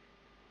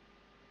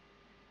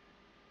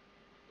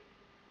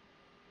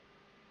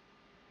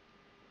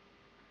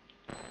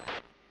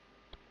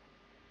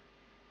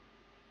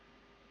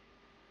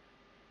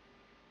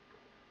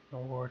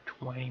 Or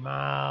 20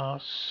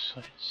 miles.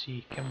 Let's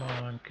see, come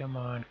on, come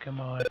on, come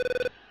on.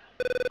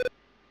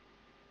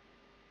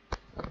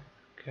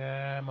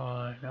 Come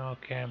on.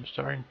 Okay, I'm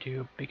starting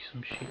to pick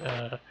some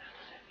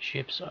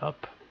ships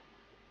up.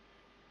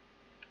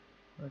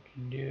 We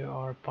can do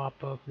our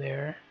pop-up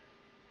there.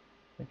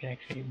 We can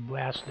actually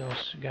blast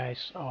those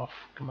guys off.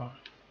 Come on.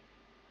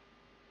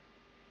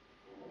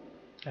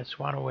 That's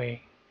one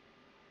away.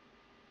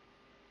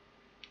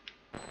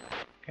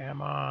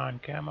 Come on,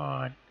 come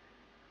on.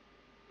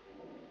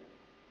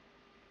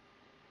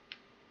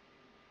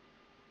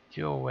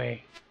 2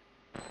 away.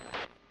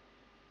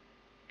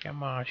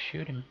 Come on,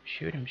 shoot him,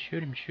 shoot him,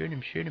 shoot him, shoot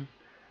him, shoot him.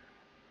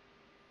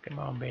 Come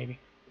on, baby.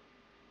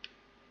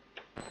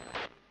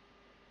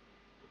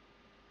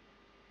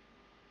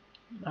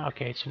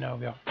 Okay, it's a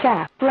no-go.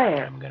 Chaff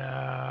flare. I'm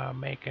gonna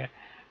make a.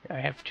 I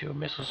have 2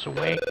 missiles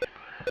away.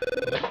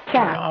 Turn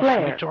Chaff off the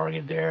flare.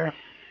 target there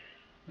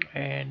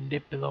and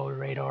dip below the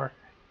radar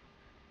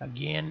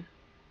again.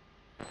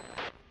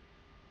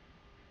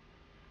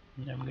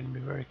 And I'm gonna be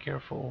very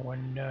careful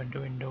when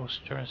doing those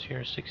turns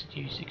here.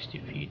 60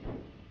 feet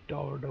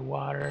over the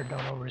water. Don't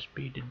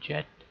overspeed the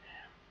jet.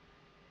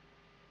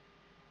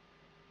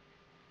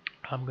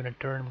 I'm gonna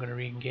turn. I'm gonna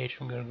re-engage.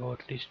 I'm gonna go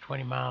at least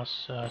 20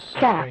 miles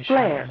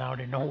separation. Now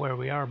they know where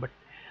we are, but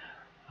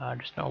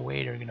there's no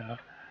way they're gonna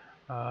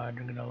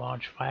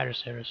launch fighter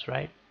service,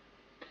 right?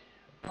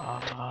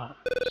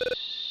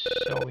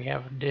 So we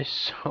have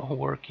this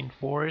working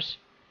for us.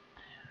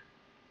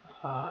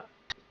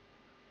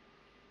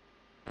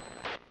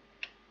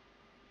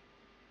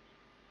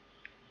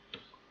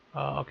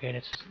 Okay,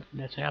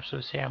 that's an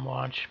absolute SAM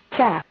launch.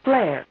 Chaff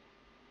flare.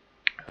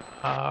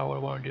 What I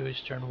want to do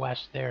is turn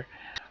west there.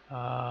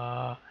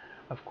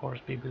 Of course,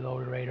 be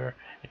below the radar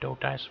at all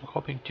times. I'm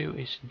hoping to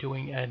is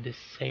doing the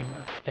same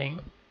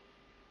thing.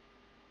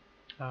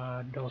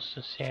 Those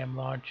SAM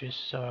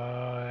launches,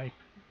 I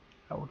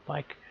would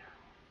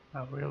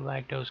really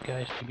like those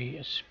guys to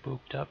be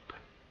spooked up.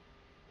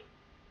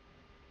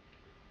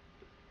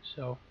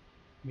 So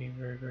be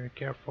very, very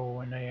careful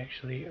when I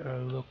actually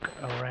look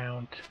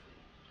around.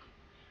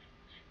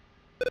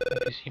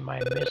 I can see my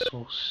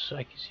missiles.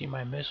 I can see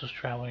my missiles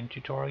traveling to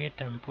target.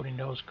 I'm putting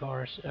those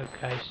guys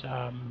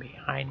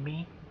behind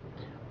me.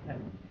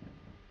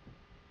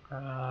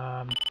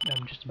 I'm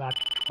just about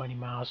 20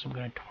 miles. I'm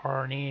gonna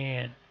turn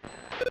in.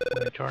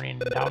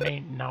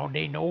 Now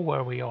they know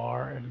where we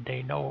are, and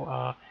they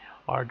know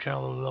our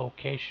general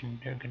location.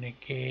 They're gonna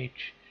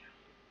engage.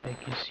 They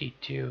can see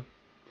too,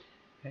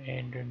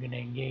 and they're gonna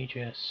engage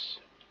us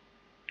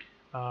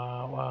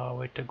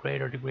with a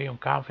greater degree of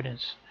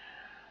confidence.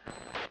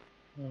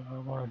 I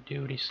want to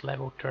do this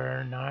level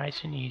turn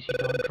nice and easy.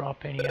 Don't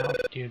drop any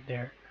altitude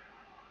there.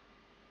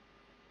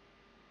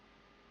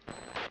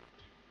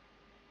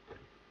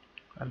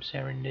 I'm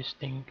centering this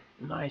thing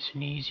nice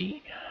and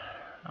easy.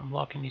 I'm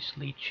locking this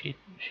lead ship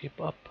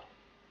up.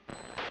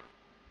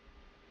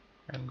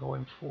 I'm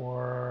going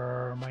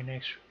for my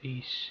next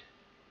release.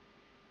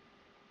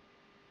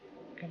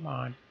 Come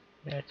on,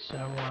 that's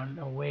one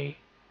away.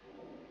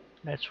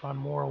 That's one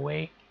more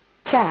away.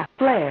 Chaff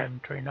flare.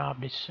 I'm turning off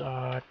this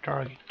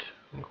target.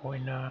 I'm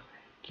going to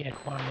get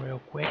one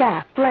real quick.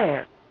 Chaff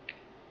flare.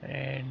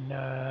 And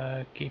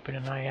keeping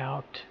an eye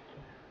out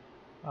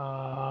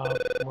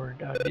for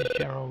this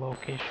general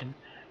location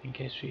in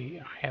case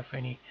we have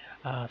any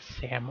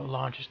SAM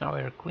launches. Now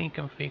we're a clean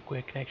config,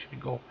 we can actually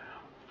go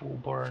full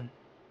burn.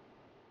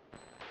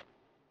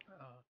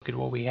 Look at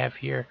what we have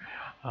here.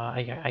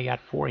 I got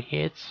 4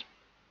 hits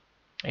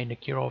and the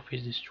Kirov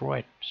is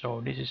destroyed.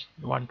 So this is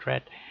one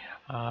threat,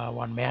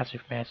 one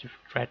massive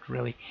threat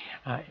really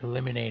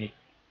eliminated.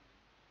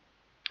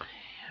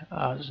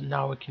 So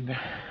now we can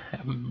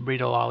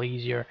breathe a lot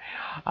easier.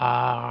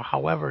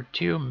 However,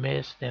 2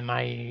 missed, and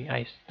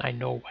I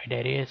know why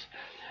that is.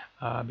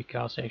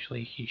 Because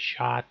actually he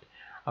shot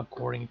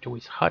according to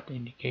his HUD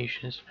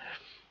indications,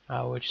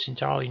 which is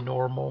entirely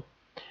normal.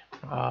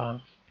 But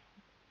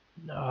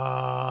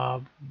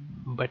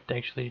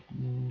actually,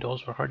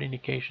 those were HUD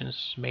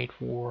indications made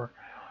for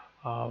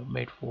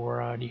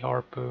the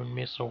Harpoon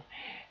missile,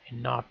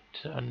 and not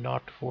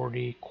for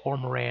the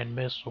Cormoran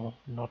missile,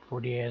 not for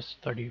the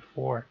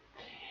S-34.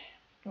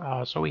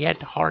 So we had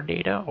the hard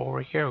data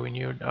over here. We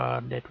knew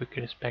that we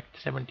could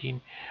expect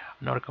 17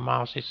 nautical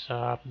miles is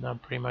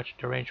pretty much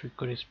the range we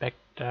could expect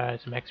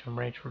as a maximum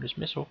range for this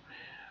missile,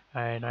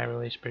 and I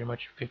released pretty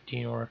much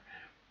 15 or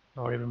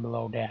even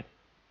below that.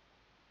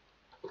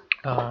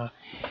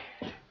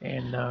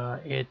 And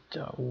it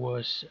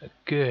was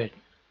good.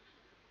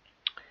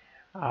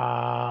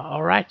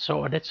 Alright,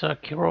 so that's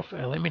Kirov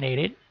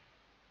eliminated.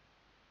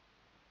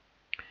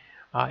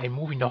 And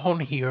moving on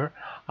here,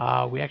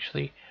 we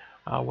actually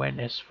went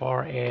as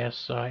far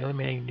as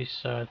eliminating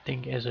this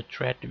thing as a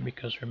threat,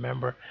 because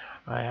remember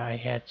I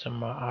had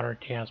some other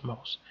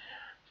Tasmos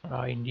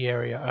in the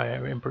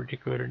area, in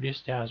particular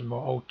this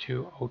Tasmo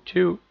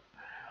 0202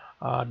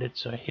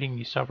 that's hitting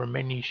the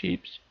Sovereign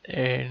ships,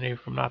 and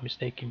if I'm not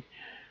mistaken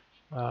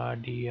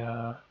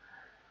the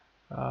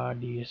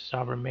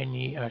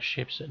Sovereign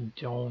ships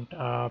don't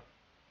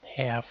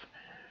have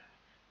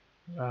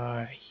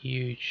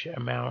huge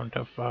amount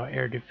of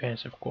air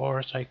defense. Of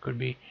course, I could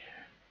be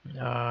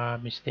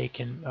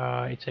mistaken.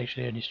 It's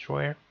actually a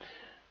destroyer.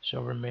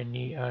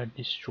 Sovereign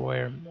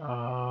destroyer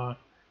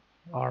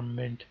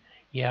armament.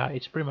 Yeah,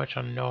 it's pretty much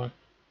unknown.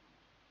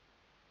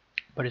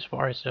 But as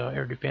far as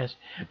air defense,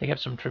 they have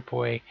some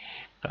AAA.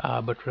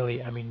 But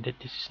really, I mean, this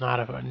is not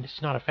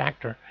a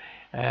factor,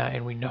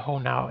 and we know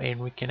now, and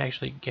we can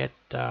actually get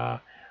the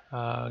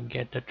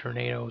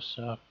tornadoes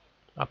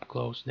up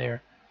close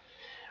there.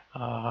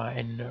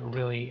 And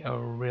really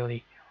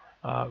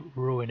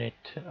ruin it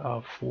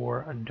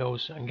for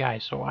those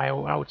guys. So I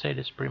would say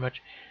this pretty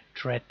much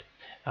threat,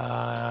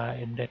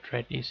 and that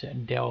threat is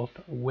dealt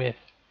with.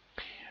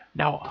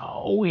 Now,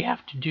 all we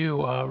have to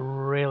do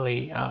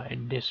really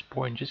at this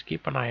point, just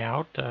keep an eye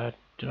out. Do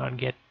not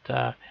get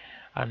some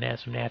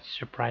nasty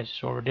surprises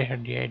over there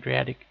in the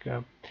Adriatic.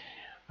 And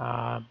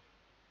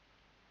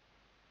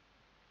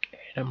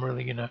I'm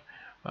really gonna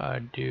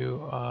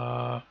do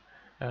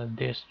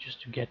this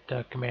just to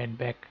get command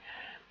back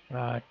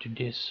to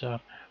this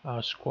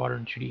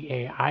squadron, to the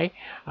AI.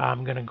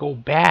 I'm gonna go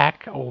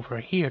back over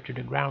here to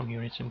the ground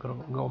units. I'm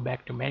gonna go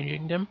back to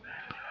managing them.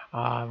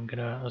 I'm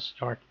gonna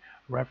start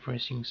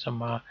referencing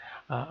some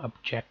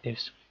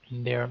objectives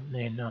in there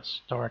and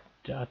start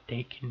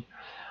taking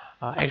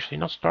actually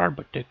not start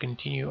but to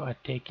continue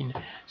taking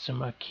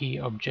some key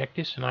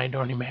objectives, and I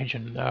don't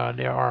imagine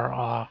there are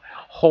a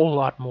whole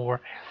lot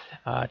more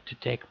to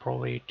take,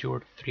 probably 2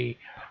 or 3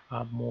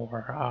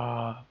 more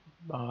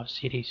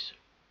cities,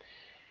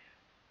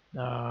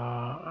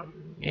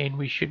 and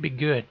we should be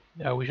good.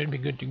 We should be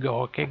good to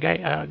go. Okay,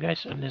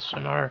 guys, and this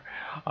another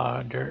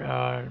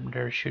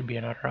there should be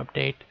another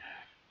update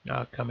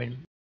coming.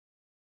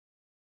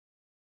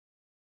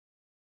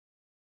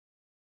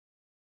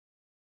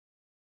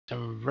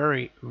 I'm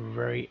very,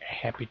 very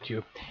happy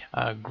to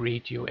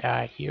greet you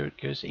here,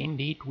 because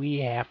indeed we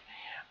have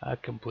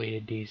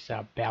completed this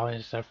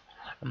balance of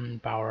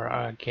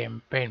power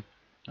campaign.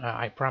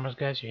 I promise,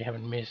 guys, you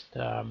haven't missed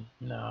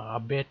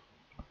a bit.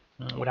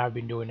 What I've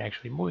been doing,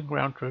 actually moving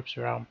ground troops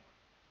around,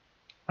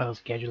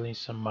 scheduling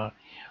some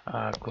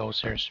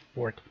close air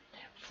support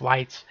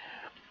flights.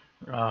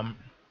 Um,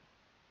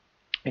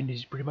 and this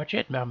is pretty much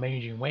it. Now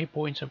managing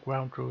waypoints of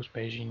ground troops,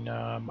 managing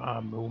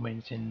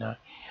movements and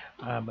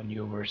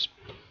maneuvers.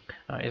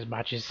 As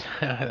much as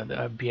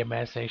the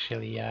BMS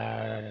actually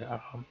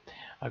a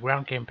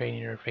ground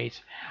campaign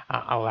interface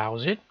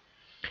allows it.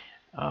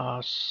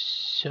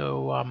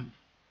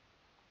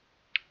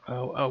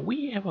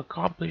 We have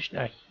accomplished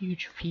a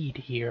huge feat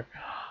here.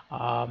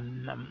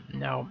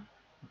 Now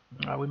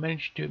we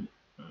managed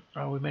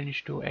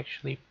to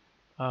actually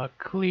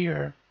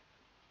clear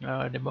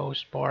the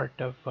most part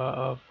of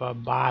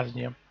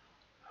Bosnia.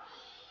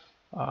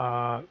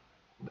 Uh,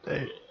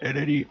 and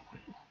any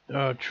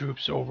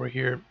troops over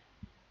here,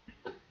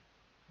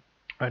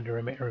 the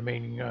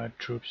remaining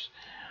troops,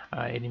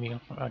 enemy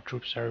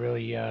troops, are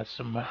really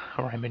some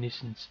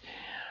reminiscence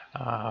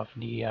of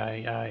the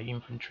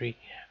infantry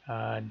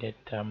that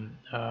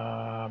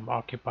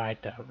occupied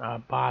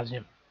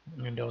Bosnia.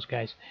 And those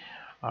guys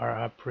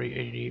are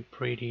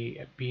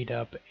pretty beat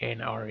up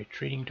and are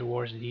retreating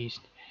towards the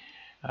east,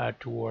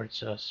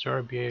 towards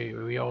Serbia.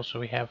 We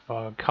also have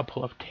a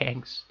couple of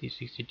tanks, the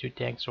 62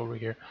 tanks over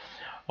here,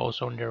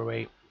 also on their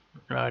way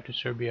to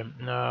Serbia.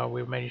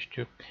 We managed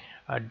to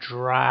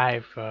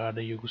drive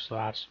the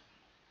Yugoslavs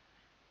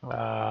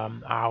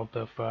out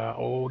of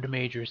all the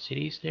major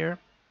cities there.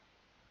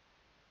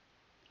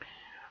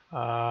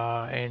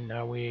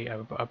 And we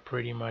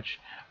pretty much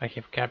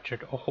have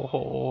captured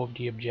all of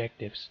the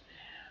objectives,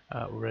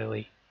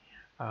 really.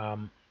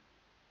 Um,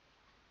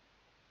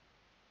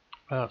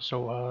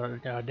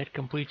 that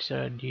completes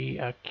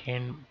the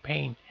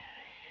campaign.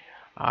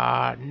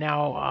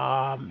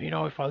 Now,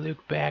 if I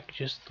look back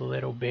just a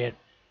little bit,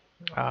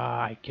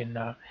 I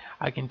can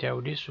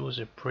tell this was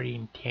a pretty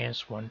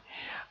intense one,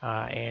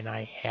 and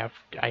I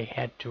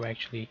had to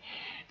actually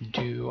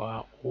do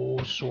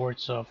all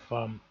sorts of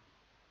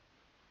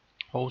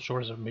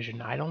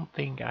mission. I don't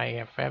think I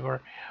have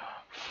ever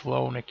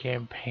flown a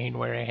campaign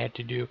where I had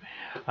to do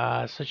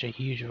such a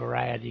huge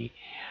variety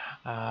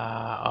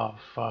of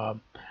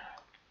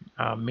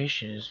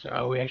missions.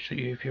 We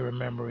actually, if you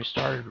remember, we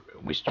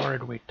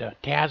started with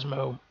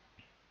Tasmo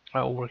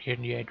over here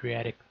in the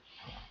Adriatic.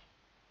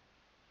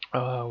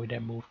 We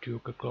then moved to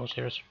close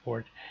air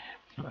support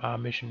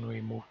mission.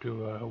 We moved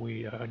to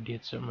we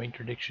did some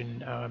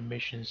interdiction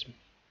missions,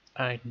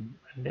 and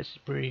this is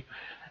pretty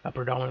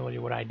predominantly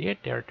what I did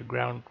there. The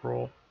ground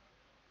role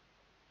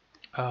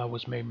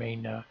was my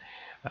main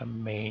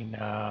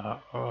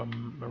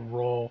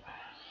role.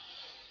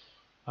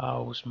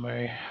 Was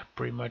my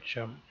pretty much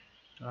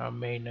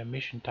main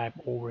mission type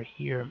over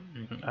here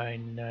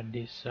in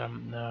this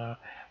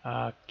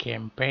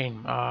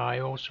campaign. I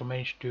also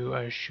managed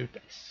to shoot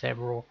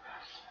several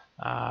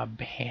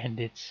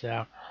bandits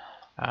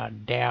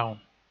down.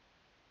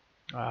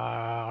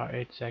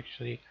 It's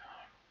actually,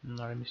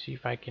 let me see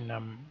if I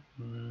can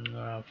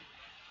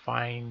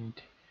find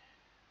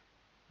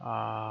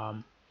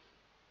um,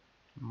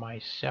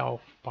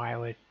 myself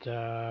pilot.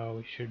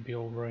 We should be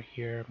over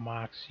here.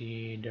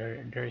 Moxie,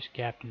 there's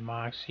Captain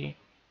Moxie.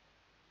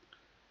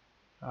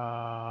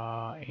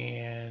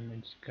 And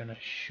it's gonna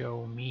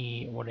show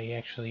me what I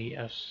actually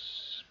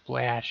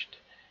splashed.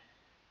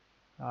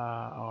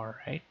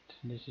 Alright,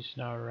 this is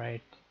not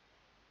right.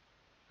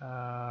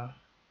 Yeah,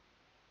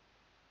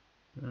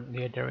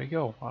 there we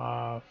go.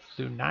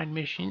 Flew 9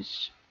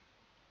 missions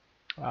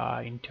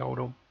in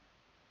total.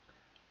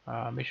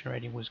 Mission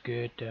rating was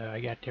good. I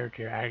got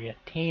territory. I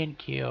got 10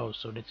 kills,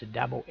 so that's a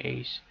double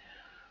ace.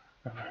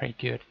 Very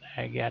good.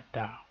 I got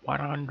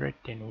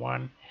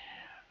 101,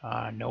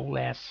 no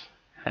less,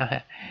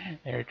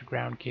 air to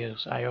ground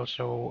kills. I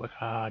also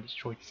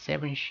destroyed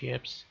 7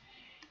 ships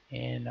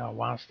and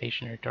one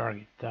stationary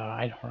target.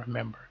 I don't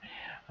remember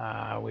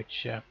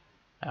which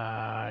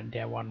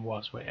that one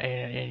was.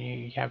 And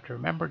you have to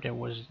remember that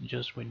was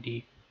just when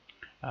the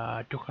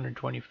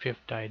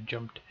 225th I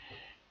jumped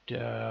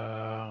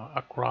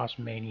across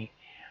many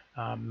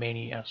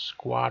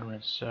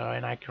squadrons,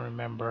 and I can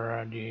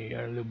remember the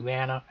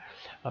Ljubljana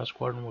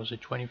squadron was the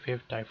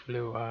 25th. I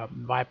flew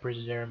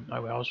Vipers there. I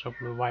also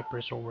flew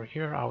Vipers over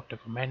here out of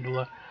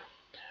Mandula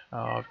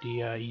of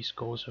the east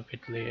coast of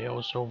Italy. I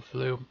also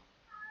flew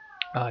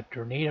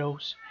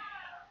Tornadoes.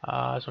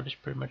 So that's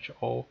pretty much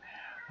all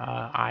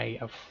I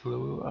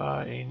flew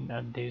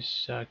in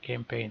this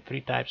campaign.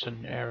 Three types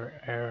of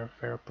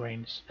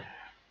airplanes.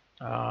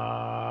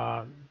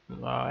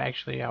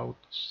 Actually, I would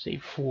say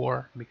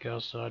four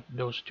because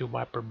those two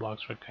Viper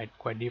blocks were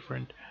quite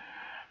different.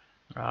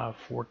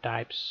 Four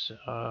types,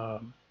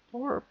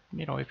 or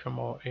if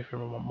you're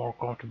more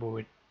comfortable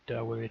with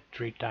it,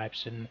 three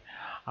types, and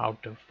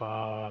out of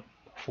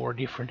four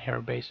different air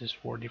bases,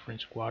 four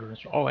different squadrons.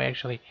 Oh,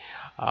 actually,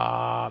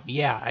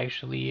 yeah,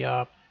 actually,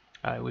 I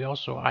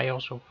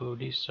also flew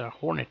this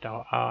Hornet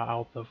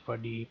out of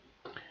the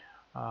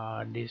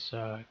this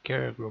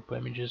carrier group.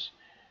 Let me just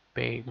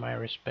pay my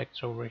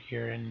respects over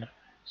here and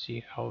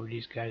see how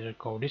these guys are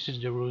called. This is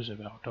the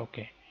Roosevelt.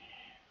 Okay,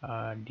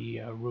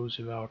 the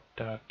Roosevelt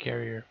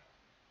carrier.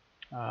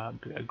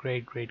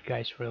 Great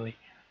guys, really.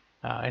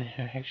 And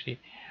I actually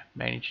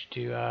managed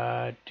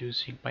to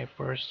sink my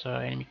first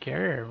enemy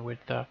carrier with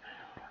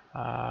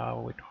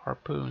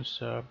harpoons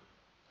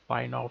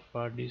flying off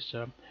this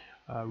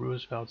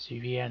Roosevelt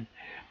CVN.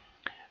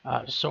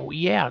 So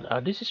yeah,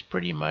 this is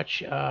pretty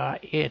much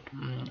it.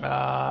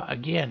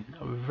 Again,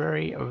 a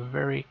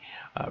very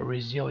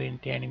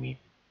resilient enemy.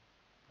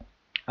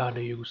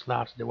 The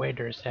Yugoslavs, the way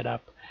they're set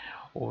up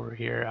over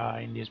here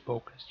in this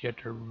Balkans,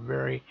 they're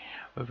very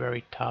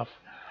tough,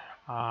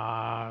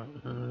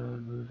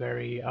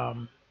 very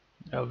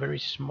very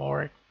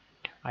smart.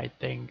 I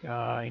think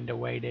in the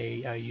way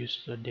they use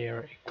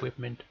their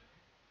equipment.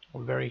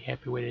 I'm very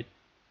happy with it.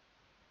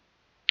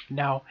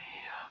 Now,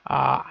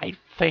 I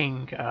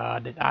think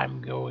that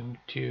I'm going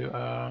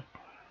to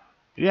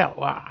yeah,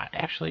 well,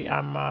 actually,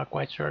 I'm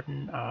quite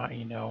certain, that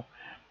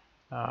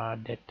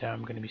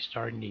I'm going to be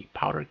starting the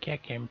powder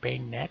keg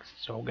campaign next.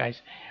 So,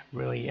 guys,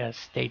 really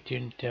stay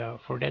tuned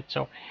for that.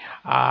 So,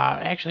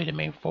 actually, the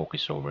main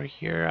focus over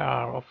here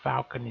of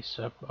Falcon is,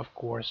 of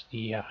course,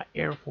 the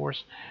Air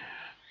Force.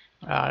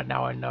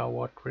 Now I know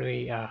what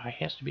really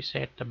has to be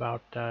said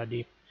about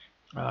the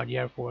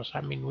Air Force.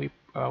 I mean,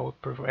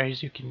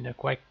 as you can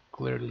quite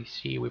clearly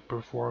see, we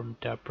performed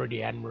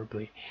pretty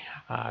admirably,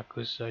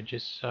 because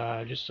just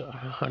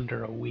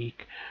under a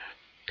week,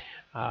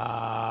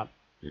 uh,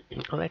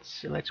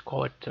 let's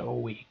call it a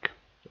week.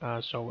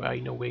 So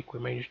in a week, we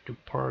managed to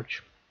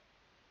purge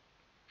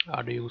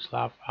the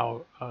Yugoslavs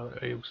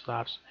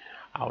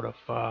out of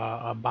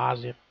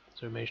Bosnia.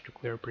 So we managed to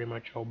clear pretty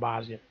much all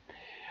Bosnia.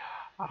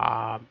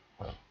 Uh,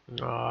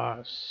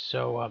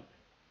 so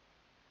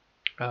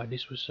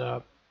this was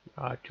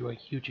to a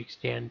huge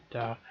extent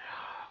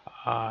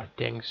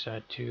thanks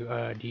to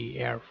the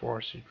Air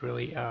Force. It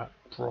really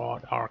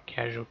brought our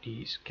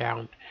casualties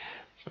count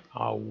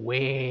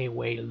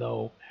way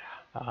low.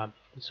 Uh,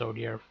 so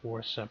the Air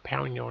Force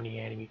pounding on the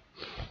enemy,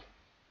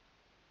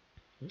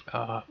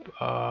 uh,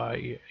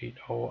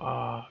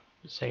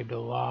 saved a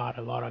lot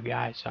of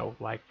guys. I would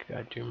like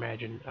to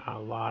imagine a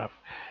lot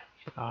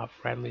of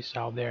friendlies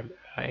out there,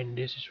 and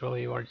this is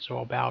really what it's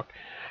all about,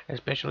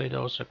 especially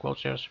those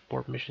close air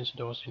support missions,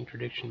 those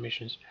interdiction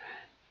missions.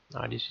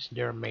 This is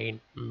their main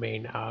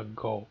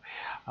goal,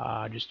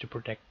 just to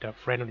protect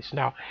friendlies.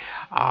 Now,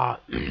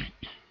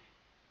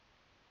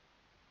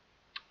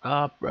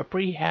 uh,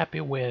 pretty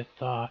happy with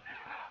how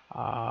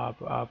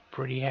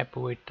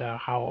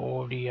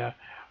all the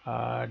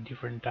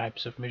different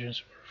types of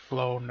missions were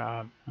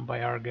flown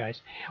by our guys.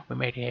 We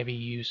made heavy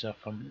use of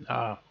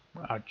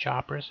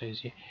choppers,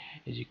 as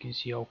you can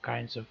see, all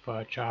kinds of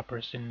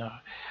choppers, and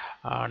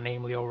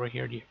namely over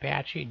here the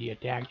Apache, the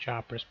attack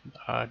choppers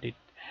did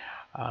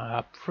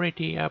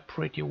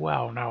pretty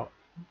well. Now,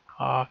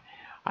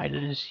 I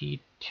didn't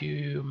see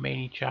too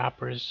many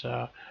choppers,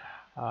 with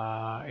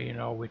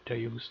the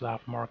Yugoslav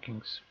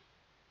markings.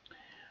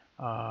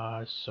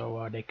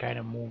 So they kind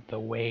of moved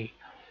away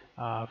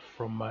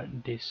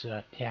from this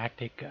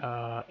tactic,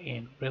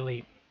 and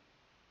really,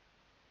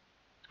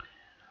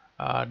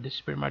 this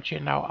is pretty much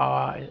it.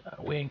 Now,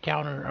 we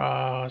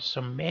encounter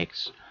some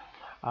MiGs,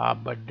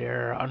 but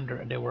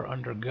they were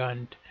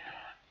undergunned,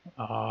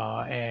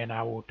 and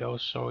I would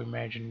also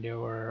imagine they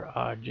were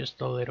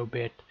just a little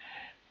bit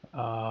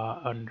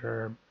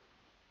under.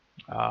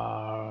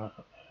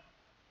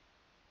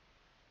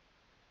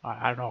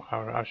 I don't know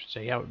how I should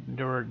say. Yeah,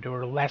 there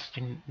were less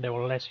in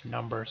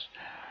numbers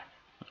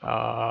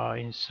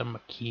in some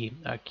key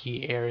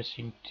areas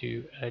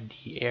into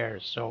the air.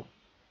 So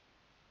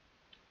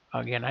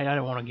again, I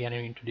don't want to get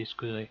into this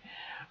because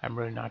I'm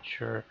really not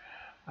sure.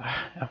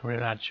 I'm really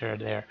not sure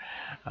there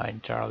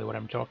entirely what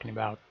I'm talking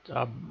about.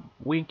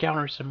 We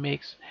encountered some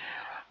MiGs.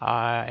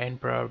 and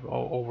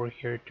over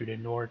here to the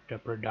north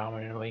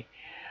predominantly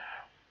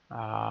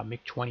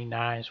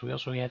MiG-29s. We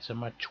also had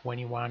some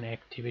 21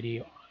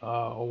 activity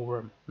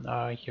over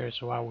here,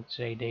 so I would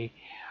say they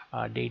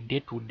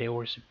did what they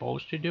were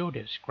supposed to do.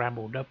 They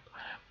scrambled up,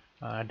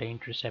 they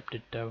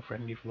intercepted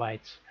friendly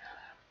flights,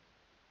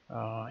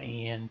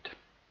 and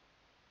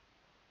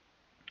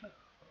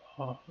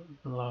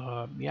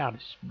yeah,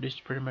 this is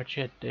pretty much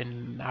it.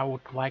 And I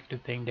would like to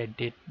think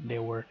they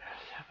were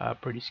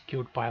pretty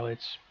skilled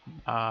pilots.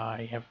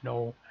 I have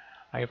no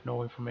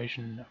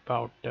information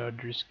about their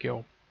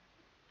skill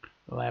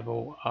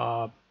level,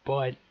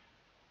 but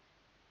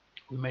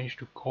we managed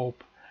to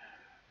cope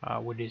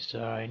with this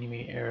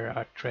enemy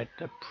air threat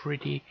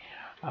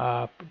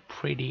uh,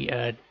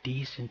 pretty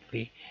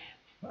decently.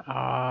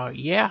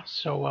 Yeah,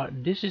 so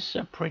this is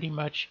pretty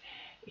much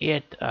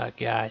it,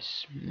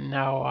 guys.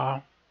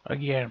 Now,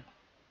 again,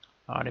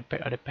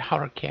 the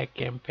powder keg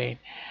campaign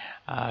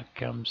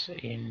comes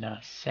in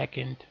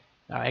second.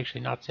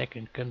 Actually, not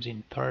second, comes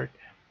in third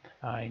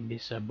in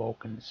this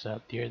Balkans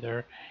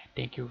theater.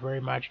 Thank you very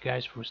much,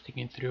 guys, for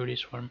sticking through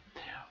this one.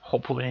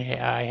 Hopefully,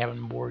 I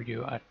haven't bored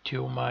you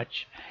too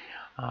much.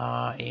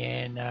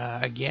 And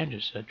again,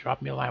 just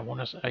drop me a line.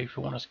 If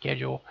you want to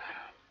schedule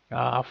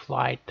a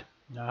flight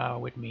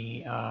with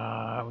me,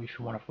 if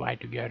you want to fly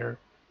together,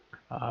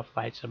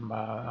 flight some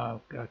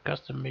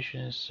custom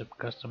missions, some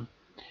custom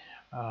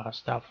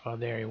stuff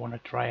there you want to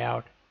try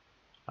out.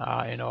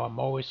 I'm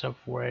always up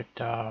for it.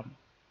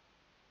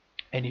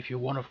 And if you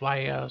want to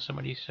fly some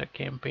of these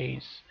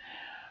campaigns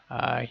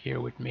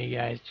here with me,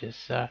 guys,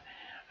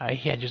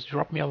 yeah, just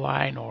drop me a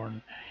line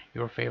on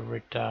your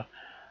favorite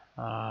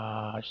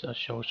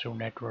social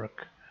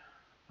network.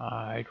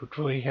 It would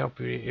really help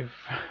you if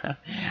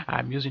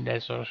I'm using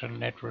that social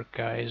network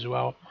as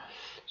well.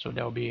 So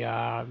there'll be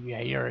yeah,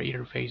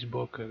 either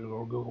Facebook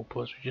or Google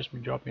Plus. Just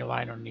drop me a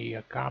line on the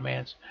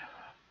comments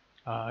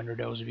under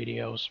those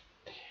videos,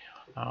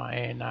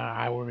 and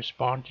I will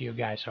respond to you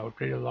guys. I would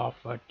really love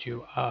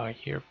to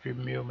hear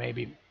from you.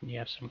 Maybe you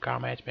have some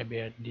comments.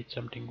 Maybe I did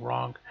something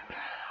wrong,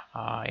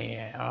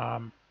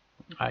 and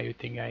you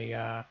think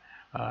I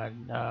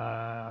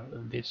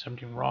did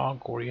something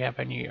wrong, or you have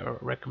any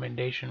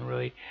recommendation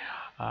really,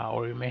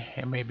 or you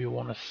maybe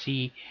want to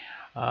see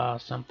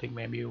something.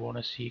 Maybe you want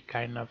to see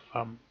kind of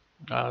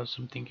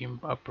something in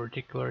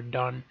particular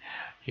done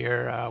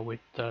here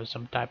with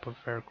some type of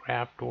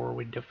aircraft or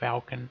with the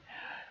Falcon.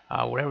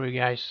 Whatever you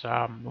guys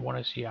want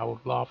to see, I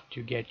would love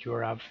to get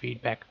your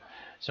feedback.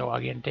 So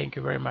again, thank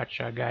you very much,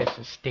 guys.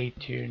 Stay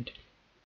tuned.